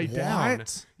this guy down.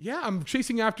 What? Yeah, I'm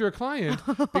chasing after a client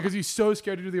because he's so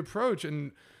scared to do the approach.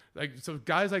 And like, so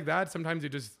guys like that, sometimes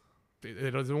it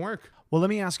doesn't work. Well, let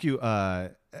me ask you.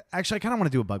 Actually, I kind of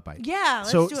want to do a bug bite. Yeah,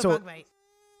 let's So- do a so- bug bite.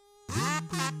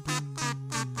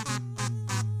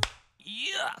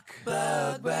 Yuck.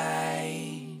 Bug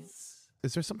bites.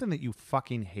 Is there something that you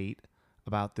fucking hate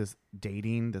about this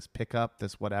dating, this pickup,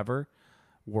 this whatever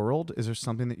world? Is there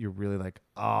something that you're really like,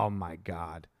 oh my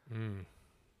God?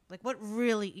 Like, what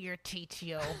really irritates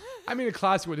you? I mean, a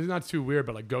classic one. It's not too weird,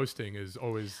 but like ghosting is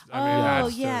always. I mean, Oh,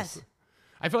 that's yes. just-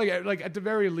 I feel like at the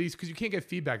very least, because you can't get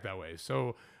feedback that way.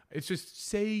 So it's just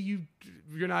say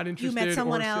you're not interested. You met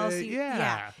someone or else. Say,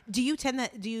 yeah. Do you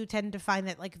tend to find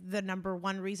that like the number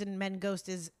one reason men ghost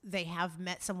is they have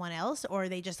met someone else, or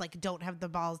they just like don't have the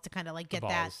balls to kind of like get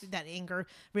that balls. anger?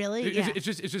 Really? It's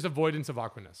just avoidance of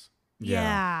awkwardness.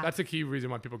 Yeah. That's a key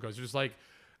reason why people ghost. They're just like,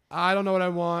 I don't know what I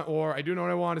want, or I do know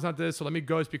what I want. It's not this, so let me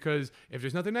ghost because if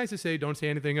there's nothing nice to say, don't say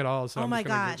anything at all. So Oh I'm my just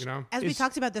gonna, gosh. you know. As we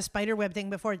talked about the spider web thing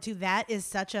before too, that is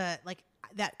such a like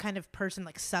that kind of person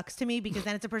like sucks to me because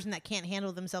then it's a person that can't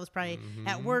handle themselves probably Mm-hmm.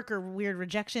 at work or weird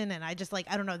rejection, and I just like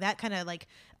I don't know, that kind of like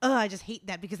I just hate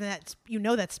that because then that's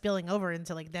that's spilling over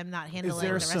into like them not handling Is the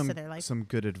there rest of their life. some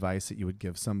good advice that you would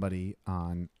give somebody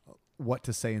on what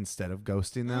to say instead of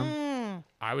ghosting them?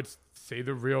 I would say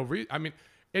the real reason. I mean,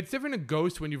 it's different to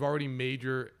ghost when you've already made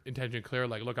your intention clear.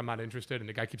 Like, look, I'm not interested, and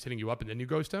the guy keeps hitting you up, and then you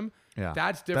ghost him. Yeah,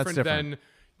 that's that's different, different. than,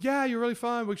 yeah, you're really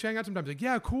fun. We should hang out sometimes. Like,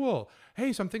 yeah, cool.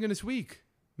 Hey, so I'm thinking this week.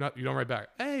 Not you don't write back.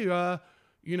 Hey,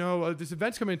 this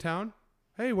event's coming in town.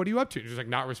 Hey, what are you up to? You're just like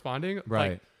not responding.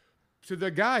 Right. Like, to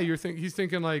the guy, he's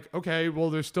thinking like, okay,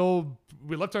 well,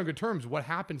 we left on good terms. What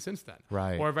happened since then?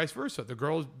 Right. Or vice versa. The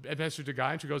girl messaged the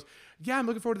guy and she goes, yeah, I'm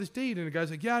looking forward to this date. And the guy's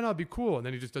like, yeah, no, it'd be cool. And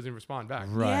then he just doesn't respond back.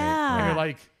 Right. Yeah. And you're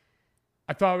like,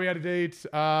 I thought we had a date.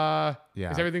 Yeah.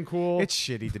 Is everything cool? It's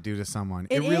shitty to do to someone.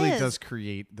 It It really is. does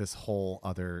create this whole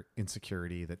other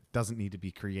insecurity that doesn't need to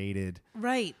be created.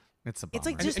 Right. It's a bummer. It's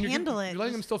like just you're handle it. You're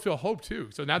letting them still feel hope too.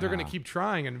 So now they're going Yeah. to keep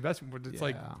trying and invest. It's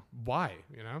like, Yeah. why?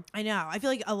 You know? I know. I feel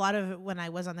like a lot of when I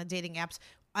was on the dating apps,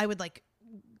 I would like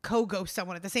co-ghost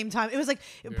someone at the same time. It was like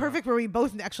perfect where we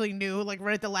both actually knew, like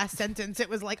right at the last sentence, it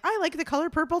was like, I like the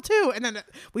color purple too. And then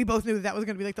we both knew that was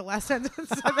going to be like the last sentence.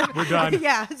 And then, We're done.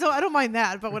 Yeah. So I don't mind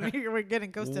that. But when we're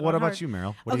getting ghosted. What on about hard. you,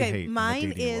 Meryl? What do you hate in the mine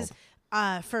dating is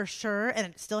world? for sure, and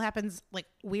it still happens like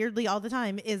weirdly all the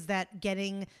time, is that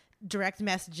getting direct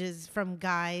messages from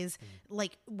guys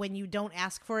like when you don't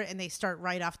ask for it and they start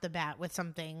right off the bat with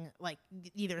something like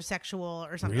either sexual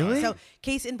or something. Really? So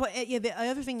case in point, yeah, the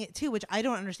other thing too, which I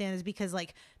don't understand, is because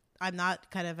like I'm not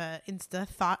kind of a Insta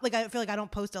thought. Like I feel like I don't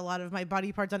post a lot of my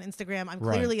body parts on Instagram. I'm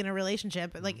Right. clearly in a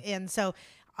relationship. Like, and so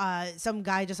some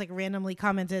guy just like randomly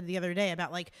commented the other day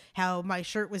about like how my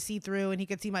shirt was see-through and he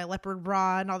could see my leopard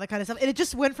bra and all that kind of stuff. And it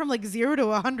just went from like 0 to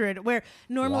 100, where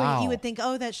normally Wow. you would think,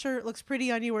 oh, that shirt looks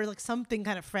pretty on you, or like something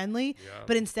kind of friendly. Yeah.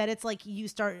 But instead it's like you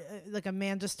start like a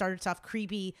man just starts off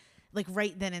creepy like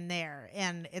right then and there.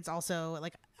 And it's also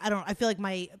like, I feel like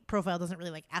my profile doesn't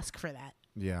really like ask for that.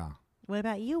 Yeah. What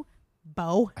about you,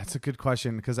 Bo? That's a good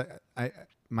question because I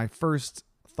my first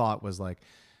thought was like,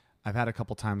 I've had a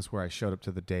couple times where I showed up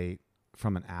to the date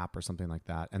from an app or something like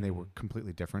that, and they were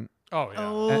completely different, Oh,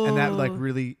 yeah. and that like Oh.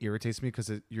 really irritates me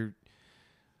because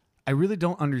I really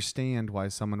don't understand why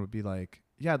someone would be like,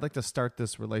 yeah, I'd like to start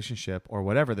this relationship or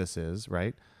whatever this is,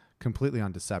 right? Completely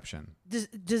on deception. Does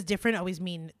different always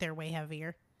mean they're way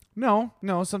heavier? No.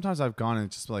 Sometimes I've gone and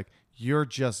it's just like, you're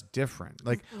just different.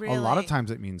 Like a lot of Really?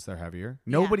 times it means they're heavier.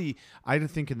 Nobody, I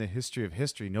think in the history of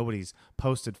history, nobody's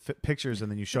posted pictures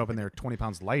and then you show up and they're 20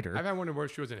 pounds lighter. I've had one where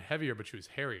she wasn't heavier, but she was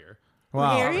hairier.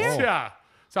 Wow. Hairier? Oh. Yeah.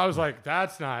 So I was like,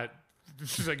 that's not.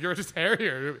 She's like, you're just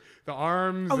hairier. The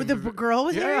arms. Oh, and the girl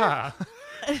was hairier? Yeah.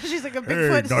 She's like a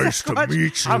Bigfoot. Sasquatch.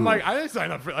 you. I'm like, I didn't sign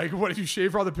up for like, what did you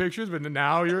shave for all the pictures? But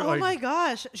now you're Oh like my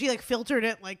gosh. She like filtered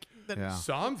it like the Yeah.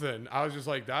 something. I was just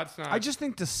like, that's not. I just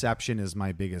think deception is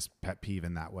my biggest pet peeve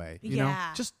in that way. You know,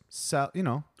 Yeah. just sell,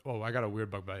 Oh, I got a weird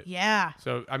bug bite. Yeah.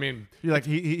 So I mean, you're like,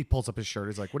 he pulls up his shirt.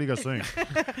 He's like, what do you guys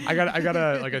think? I got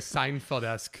a like a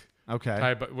Seinfeld-esque Okay.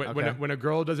 type. But when Okay. when a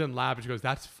girl doesn't laugh, and she goes,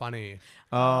 "That's funny."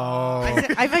 Oh,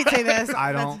 I might say this.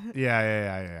 I don't.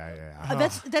 Yeah.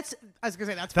 That's. I was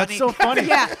gonna say that's That's funny. so funny.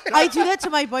 Yeah, I do that to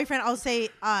my boyfriend. I'll say,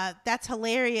 "That's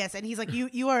hilarious," and he's like,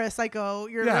 "You are a psycho.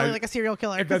 You're Yeah, really like a serial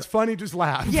killer." If that's funny, just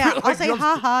laugh. Yeah, Like, I'll say, you'll-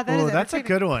 "Ha ha." That Oh, is that's a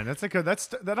entertaining. good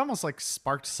one. That almost like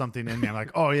sparked something in me. I'm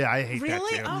like, oh yeah, I hate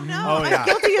Really? that too. Oh no, Oh, I'm yeah.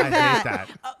 guilty of I that.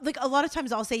 hate that. Like a lot of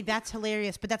times, I'll say that's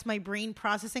hilarious, but that's my brain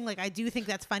processing. Like I do think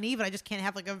that's funny, but I just can't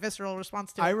have like a visceral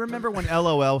response to it. I remember when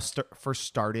LOL first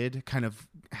started, kind of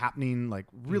happening, like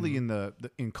really in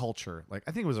in culture. Like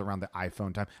I think it was around the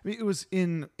iPhone time. I mean, it was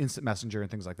in Instant Messenger and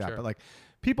things like that. Sure. But like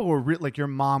people were like, your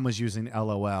mom was using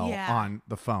LOL Yeah. on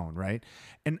the phone, right?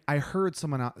 And I heard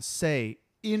someone say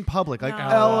in public, like No.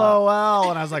 LOL,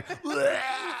 and I was like,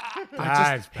 I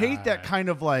That's just hate that bad. kind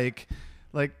of like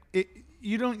it.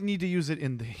 You don't need to use it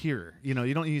in the here. You know,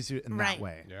 you don't use it in Right. that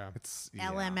way. Yeah. It's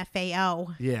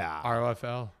LMFAO. Yeah.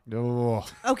 ROFL. Oh.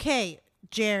 Okay,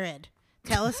 Jared,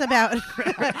 tell us about.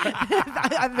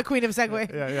 I'm the queen of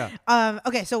segue. Yeah.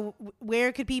 Okay, so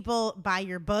where could people buy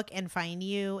your book and find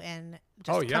you and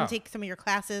just Oh, come yeah. take some of your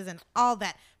classes and all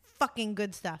that fucking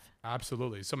good stuff?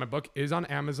 Absolutely. So my book is on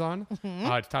Amazon.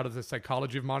 It's titled The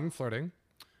Psychology of Modern Flirting.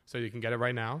 So you can get it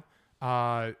right now.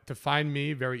 To find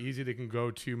me, very easy. They can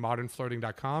go to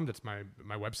modernflirting.com. That's my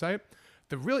website.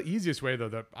 The real easiest way, though,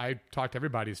 that I talk to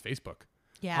everybody is Facebook.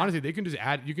 Yeah. Honestly, you can just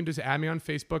add me on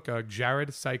Facebook,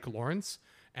 Jared Psych Lawrence,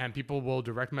 and people will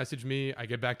direct message me. I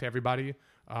get back to everybody.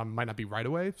 Might not be right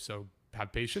away, so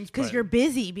have patience. Because but you're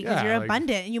busy, because Yeah, you're like-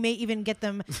 abundant, and you may even get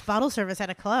them bottle service at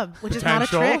a club, which is not a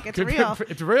potential. trick. It's Could be- real.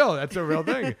 It's real. That's a real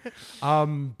thing.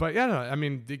 But yeah, no, I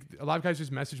mean, a lot of guys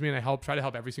just message me, and I try to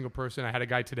help every single person. I had a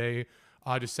guy today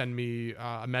just send me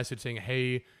a message saying,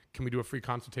 "Hey, can we do a free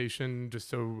consultation?" Just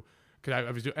so, because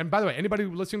I was doing. And by the way, anybody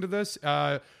listening to this,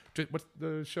 what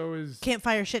the show is?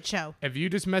 Campfire shit show. If you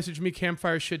just message me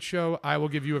Campfire Shit Show, I will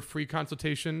give you a free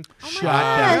consultation. Oh my Shut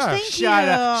gosh, up. thank Shut you.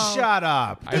 up. Shut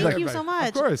up. I Thank like you everybody. so much.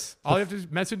 Of course. All you have to do is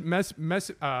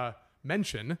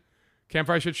mention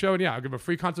Campfire Shit Show, and yeah, I'll give a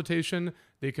free consultation.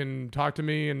 They can talk to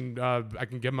me, and I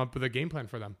can give them up with a game plan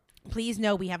for them. Please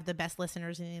know we have the best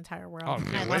listeners in the entire world. Oh,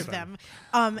 and I way love better.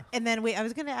 them. And then wait, I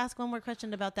was going to ask one more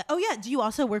question about that. Oh yeah, do you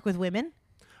also work with women?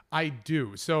 I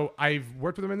do. So I've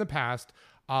worked with them in the past.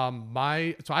 So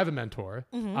I have a mentor,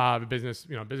 a business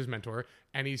mentor,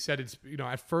 and he said it's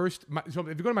at first. So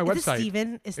if you go to my Is website, it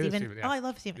Steven? Is It is Steven? Steven, yeah. Oh, I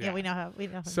love Steven. Yeah, Yeah. we know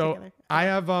him So together. I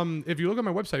have, if you look at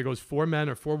my website, it goes for men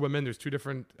or for women. There's two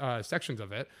different sections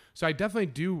of it. So I definitely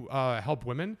do help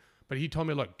women. But he told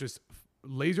me, look, just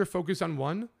laser focus on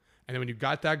one, and then when you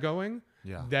got that going,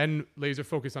 Yeah. then laser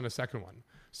focus on the second one.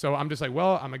 So I'm just like,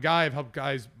 well, I'm a guy. I've helped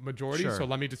guys majority, Sure. so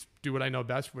let me just do what I know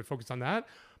best. With focus on that.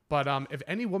 But if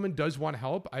any woman does want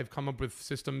help, I've come up with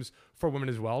systems for women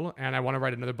as well, and I want to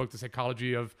write another book, The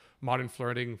Psychology of Modern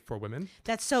Flirting for Women.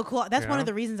 That's so cool. That's one Yeah. of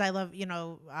the reasons I love,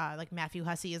 like Matthew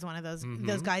Hussey is one of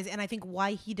those guys, and I think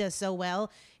why he does so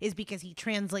well is because he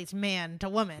translates man to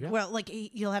woman. Yeah. Well, like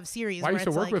he'll have series. Well, I where used to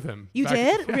it's work like- with him You back-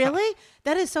 did yeah. really?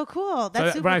 That is so cool.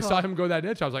 That's So super when I cool. saw him go that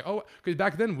niche, I was like, oh, because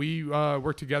back then we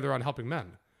worked together on helping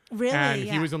men. Really, And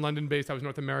yeah. he was in London based. I was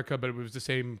North America, but it was the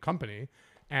same company.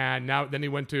 And then he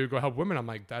went to go help women. I'm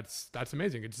like, that's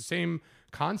amazing. It's the same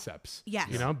concepts. Yes.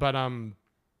 But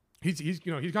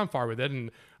he's gone far with it,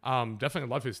 and definitely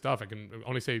love his stuff. I can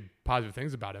only say positive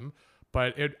things about him.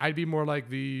 But I'd be more like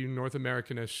the North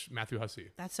American-ish Matthew Hussey.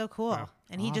 That's so cool. Wow.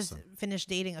 And he just finished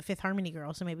dating a Fifth Harmony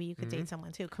girl, so maybe you could date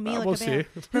someone too. Camila we'll Cabello,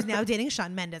 see. who's now dating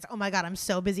Shawn Mendes. Oh my God, I'm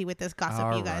so busy with this gossip,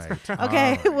 All you guys. right. Okay, All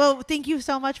right. well, thank you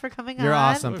so much for coming on. You're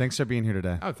awesome. Thanks for being here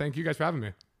today. Oh, thank you guys for having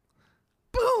me.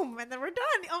 Boom, and then we're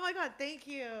done. Oh my God, thank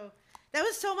you. That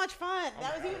was so much fun.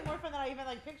 That was even more fun than I even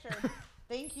pictured.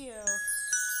 Thank you.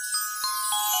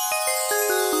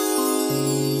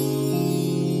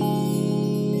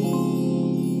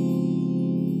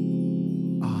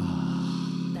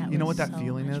 You know what that so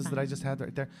feeling much is that fun. I just had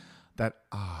right there? That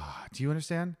do you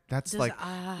understand? That's Does-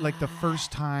 like the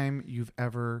first time you've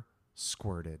ever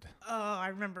squirted. Oh, I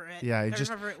remember it. Yeah, I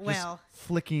just remember it just well.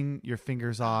 flicking your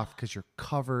fingers off because you're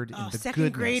covered in the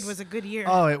Second grade goodness. was a good year.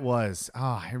 Oh, it was. Oh,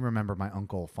 I remember my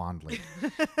uncle fondly.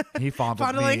 He fondled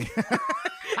Fondling. me.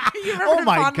 You remember Oh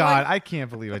my fondling? God, I can't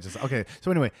believe I just. Okay, so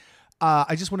anyway,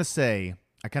 I just want to say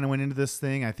I kind of went into this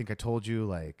thing. I think I told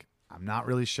you I'm not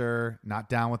really sure, not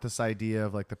down with this idea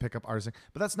of the pickup artist thing,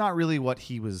 but that's not really what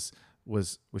he was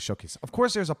showcasing. Of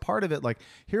course, there's a part of it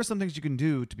here's some things you can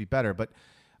do to be better, but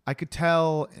I could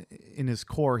tell in his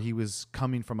core he was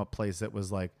coming from a place that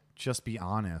was just be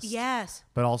honest. Yes.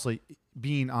 But also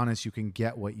being honest, you can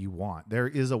get what you want. There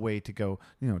is a way to go,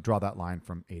 draw that line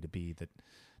from A to B that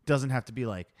doesn't have to be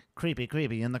like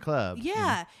creepy in the club.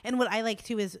 Yeah. And what I like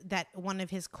too is that one of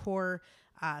his core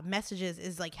messages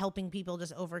is like helping people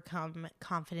just overcome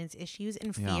confidence issues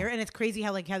and fear. Yeah. And it's crazy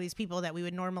how these people that we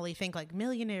would normally think like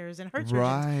millionaires and heart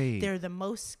surgeons, Right. they're the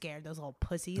most scared, those little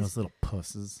pussies. Those little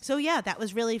pusses. So yeah, that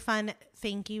was really fun.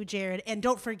 Thank you, Jared. And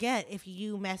don't forget, if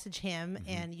you message him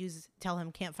and tell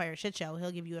him Campfire Shit Show,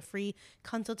 he'll give you a free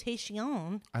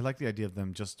consultation. I like the idea of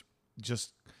them just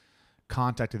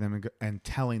contacting them and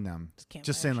telling them,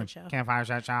 just saying like Shit Show. Campfire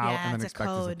Shit Show, Yeah, and then it's a expect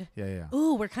code. Yeah.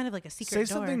 Ooh, we're kind of like a secret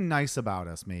Say door. something nice about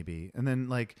us, maybe, and then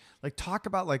like talk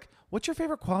about like what's your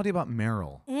favorite quality about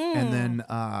Meryl, and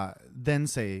then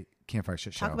say Campfire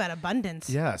Shit Show. Talk about abundance.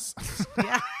 Yes.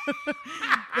 Yeah.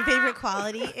 The favorite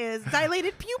quality is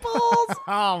dilated pupils.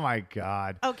 Oh my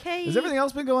God. Okay. Has everything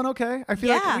else been going okay? I feel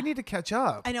Yeah. like we need to catch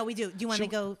up. I know we do. Do you want to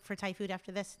go for Thai food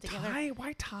after this together? Thai?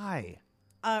 Why Thai?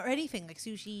 Or anything like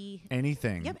sushi.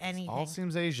 Anything. Yep, anything. All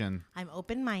seems Asian. I'm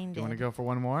open-minded. Do you want to go for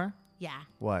one more? Yeah.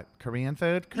 What? Korean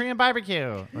food? Korean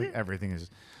barbecue. Like everything is.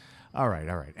 All right.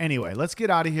 Anyway, let's get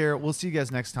out of here. We'll see you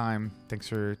guys next time. Thanks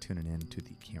for tuning in to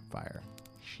the Campfire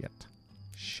Shit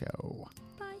Show.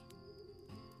 Bye.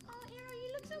 Oh, Arrow,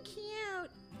 you look so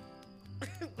cute.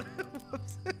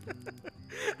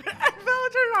 I fell.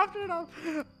 Turn it off.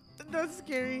 That's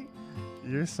scary.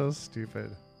 You're so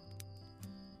stupid.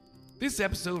 This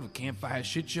episode of Campfire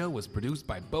Shit Show was produced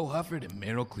by Bo Hufford and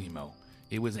Meryl Climo.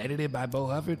 It was edited by Bo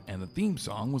Hufford, and the theme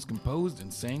song was composed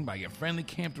and sang by your friendly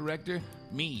camp director,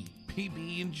 me,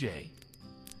 PB&J.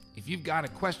 If you've got a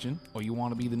question or you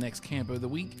want to be the next camper of the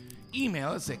week, email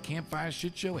us at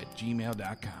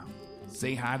campfireshitshow@gmail.com.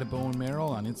 Say hi to Bo and Meryl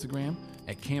on Instagram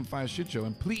at Campfire Shit Show,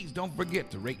 and please don't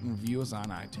forget to rate and review us on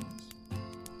iTunes.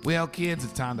 Well, kids,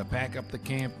 it's time to pack up the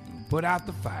camp and put out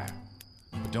the fire.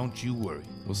 But don't you worry.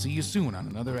 We'll see you soon on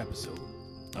another episode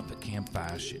of the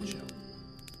Campfire Shit Show.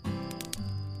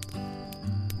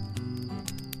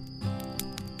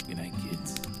 Good night,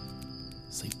 kids.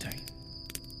 Sleep tight.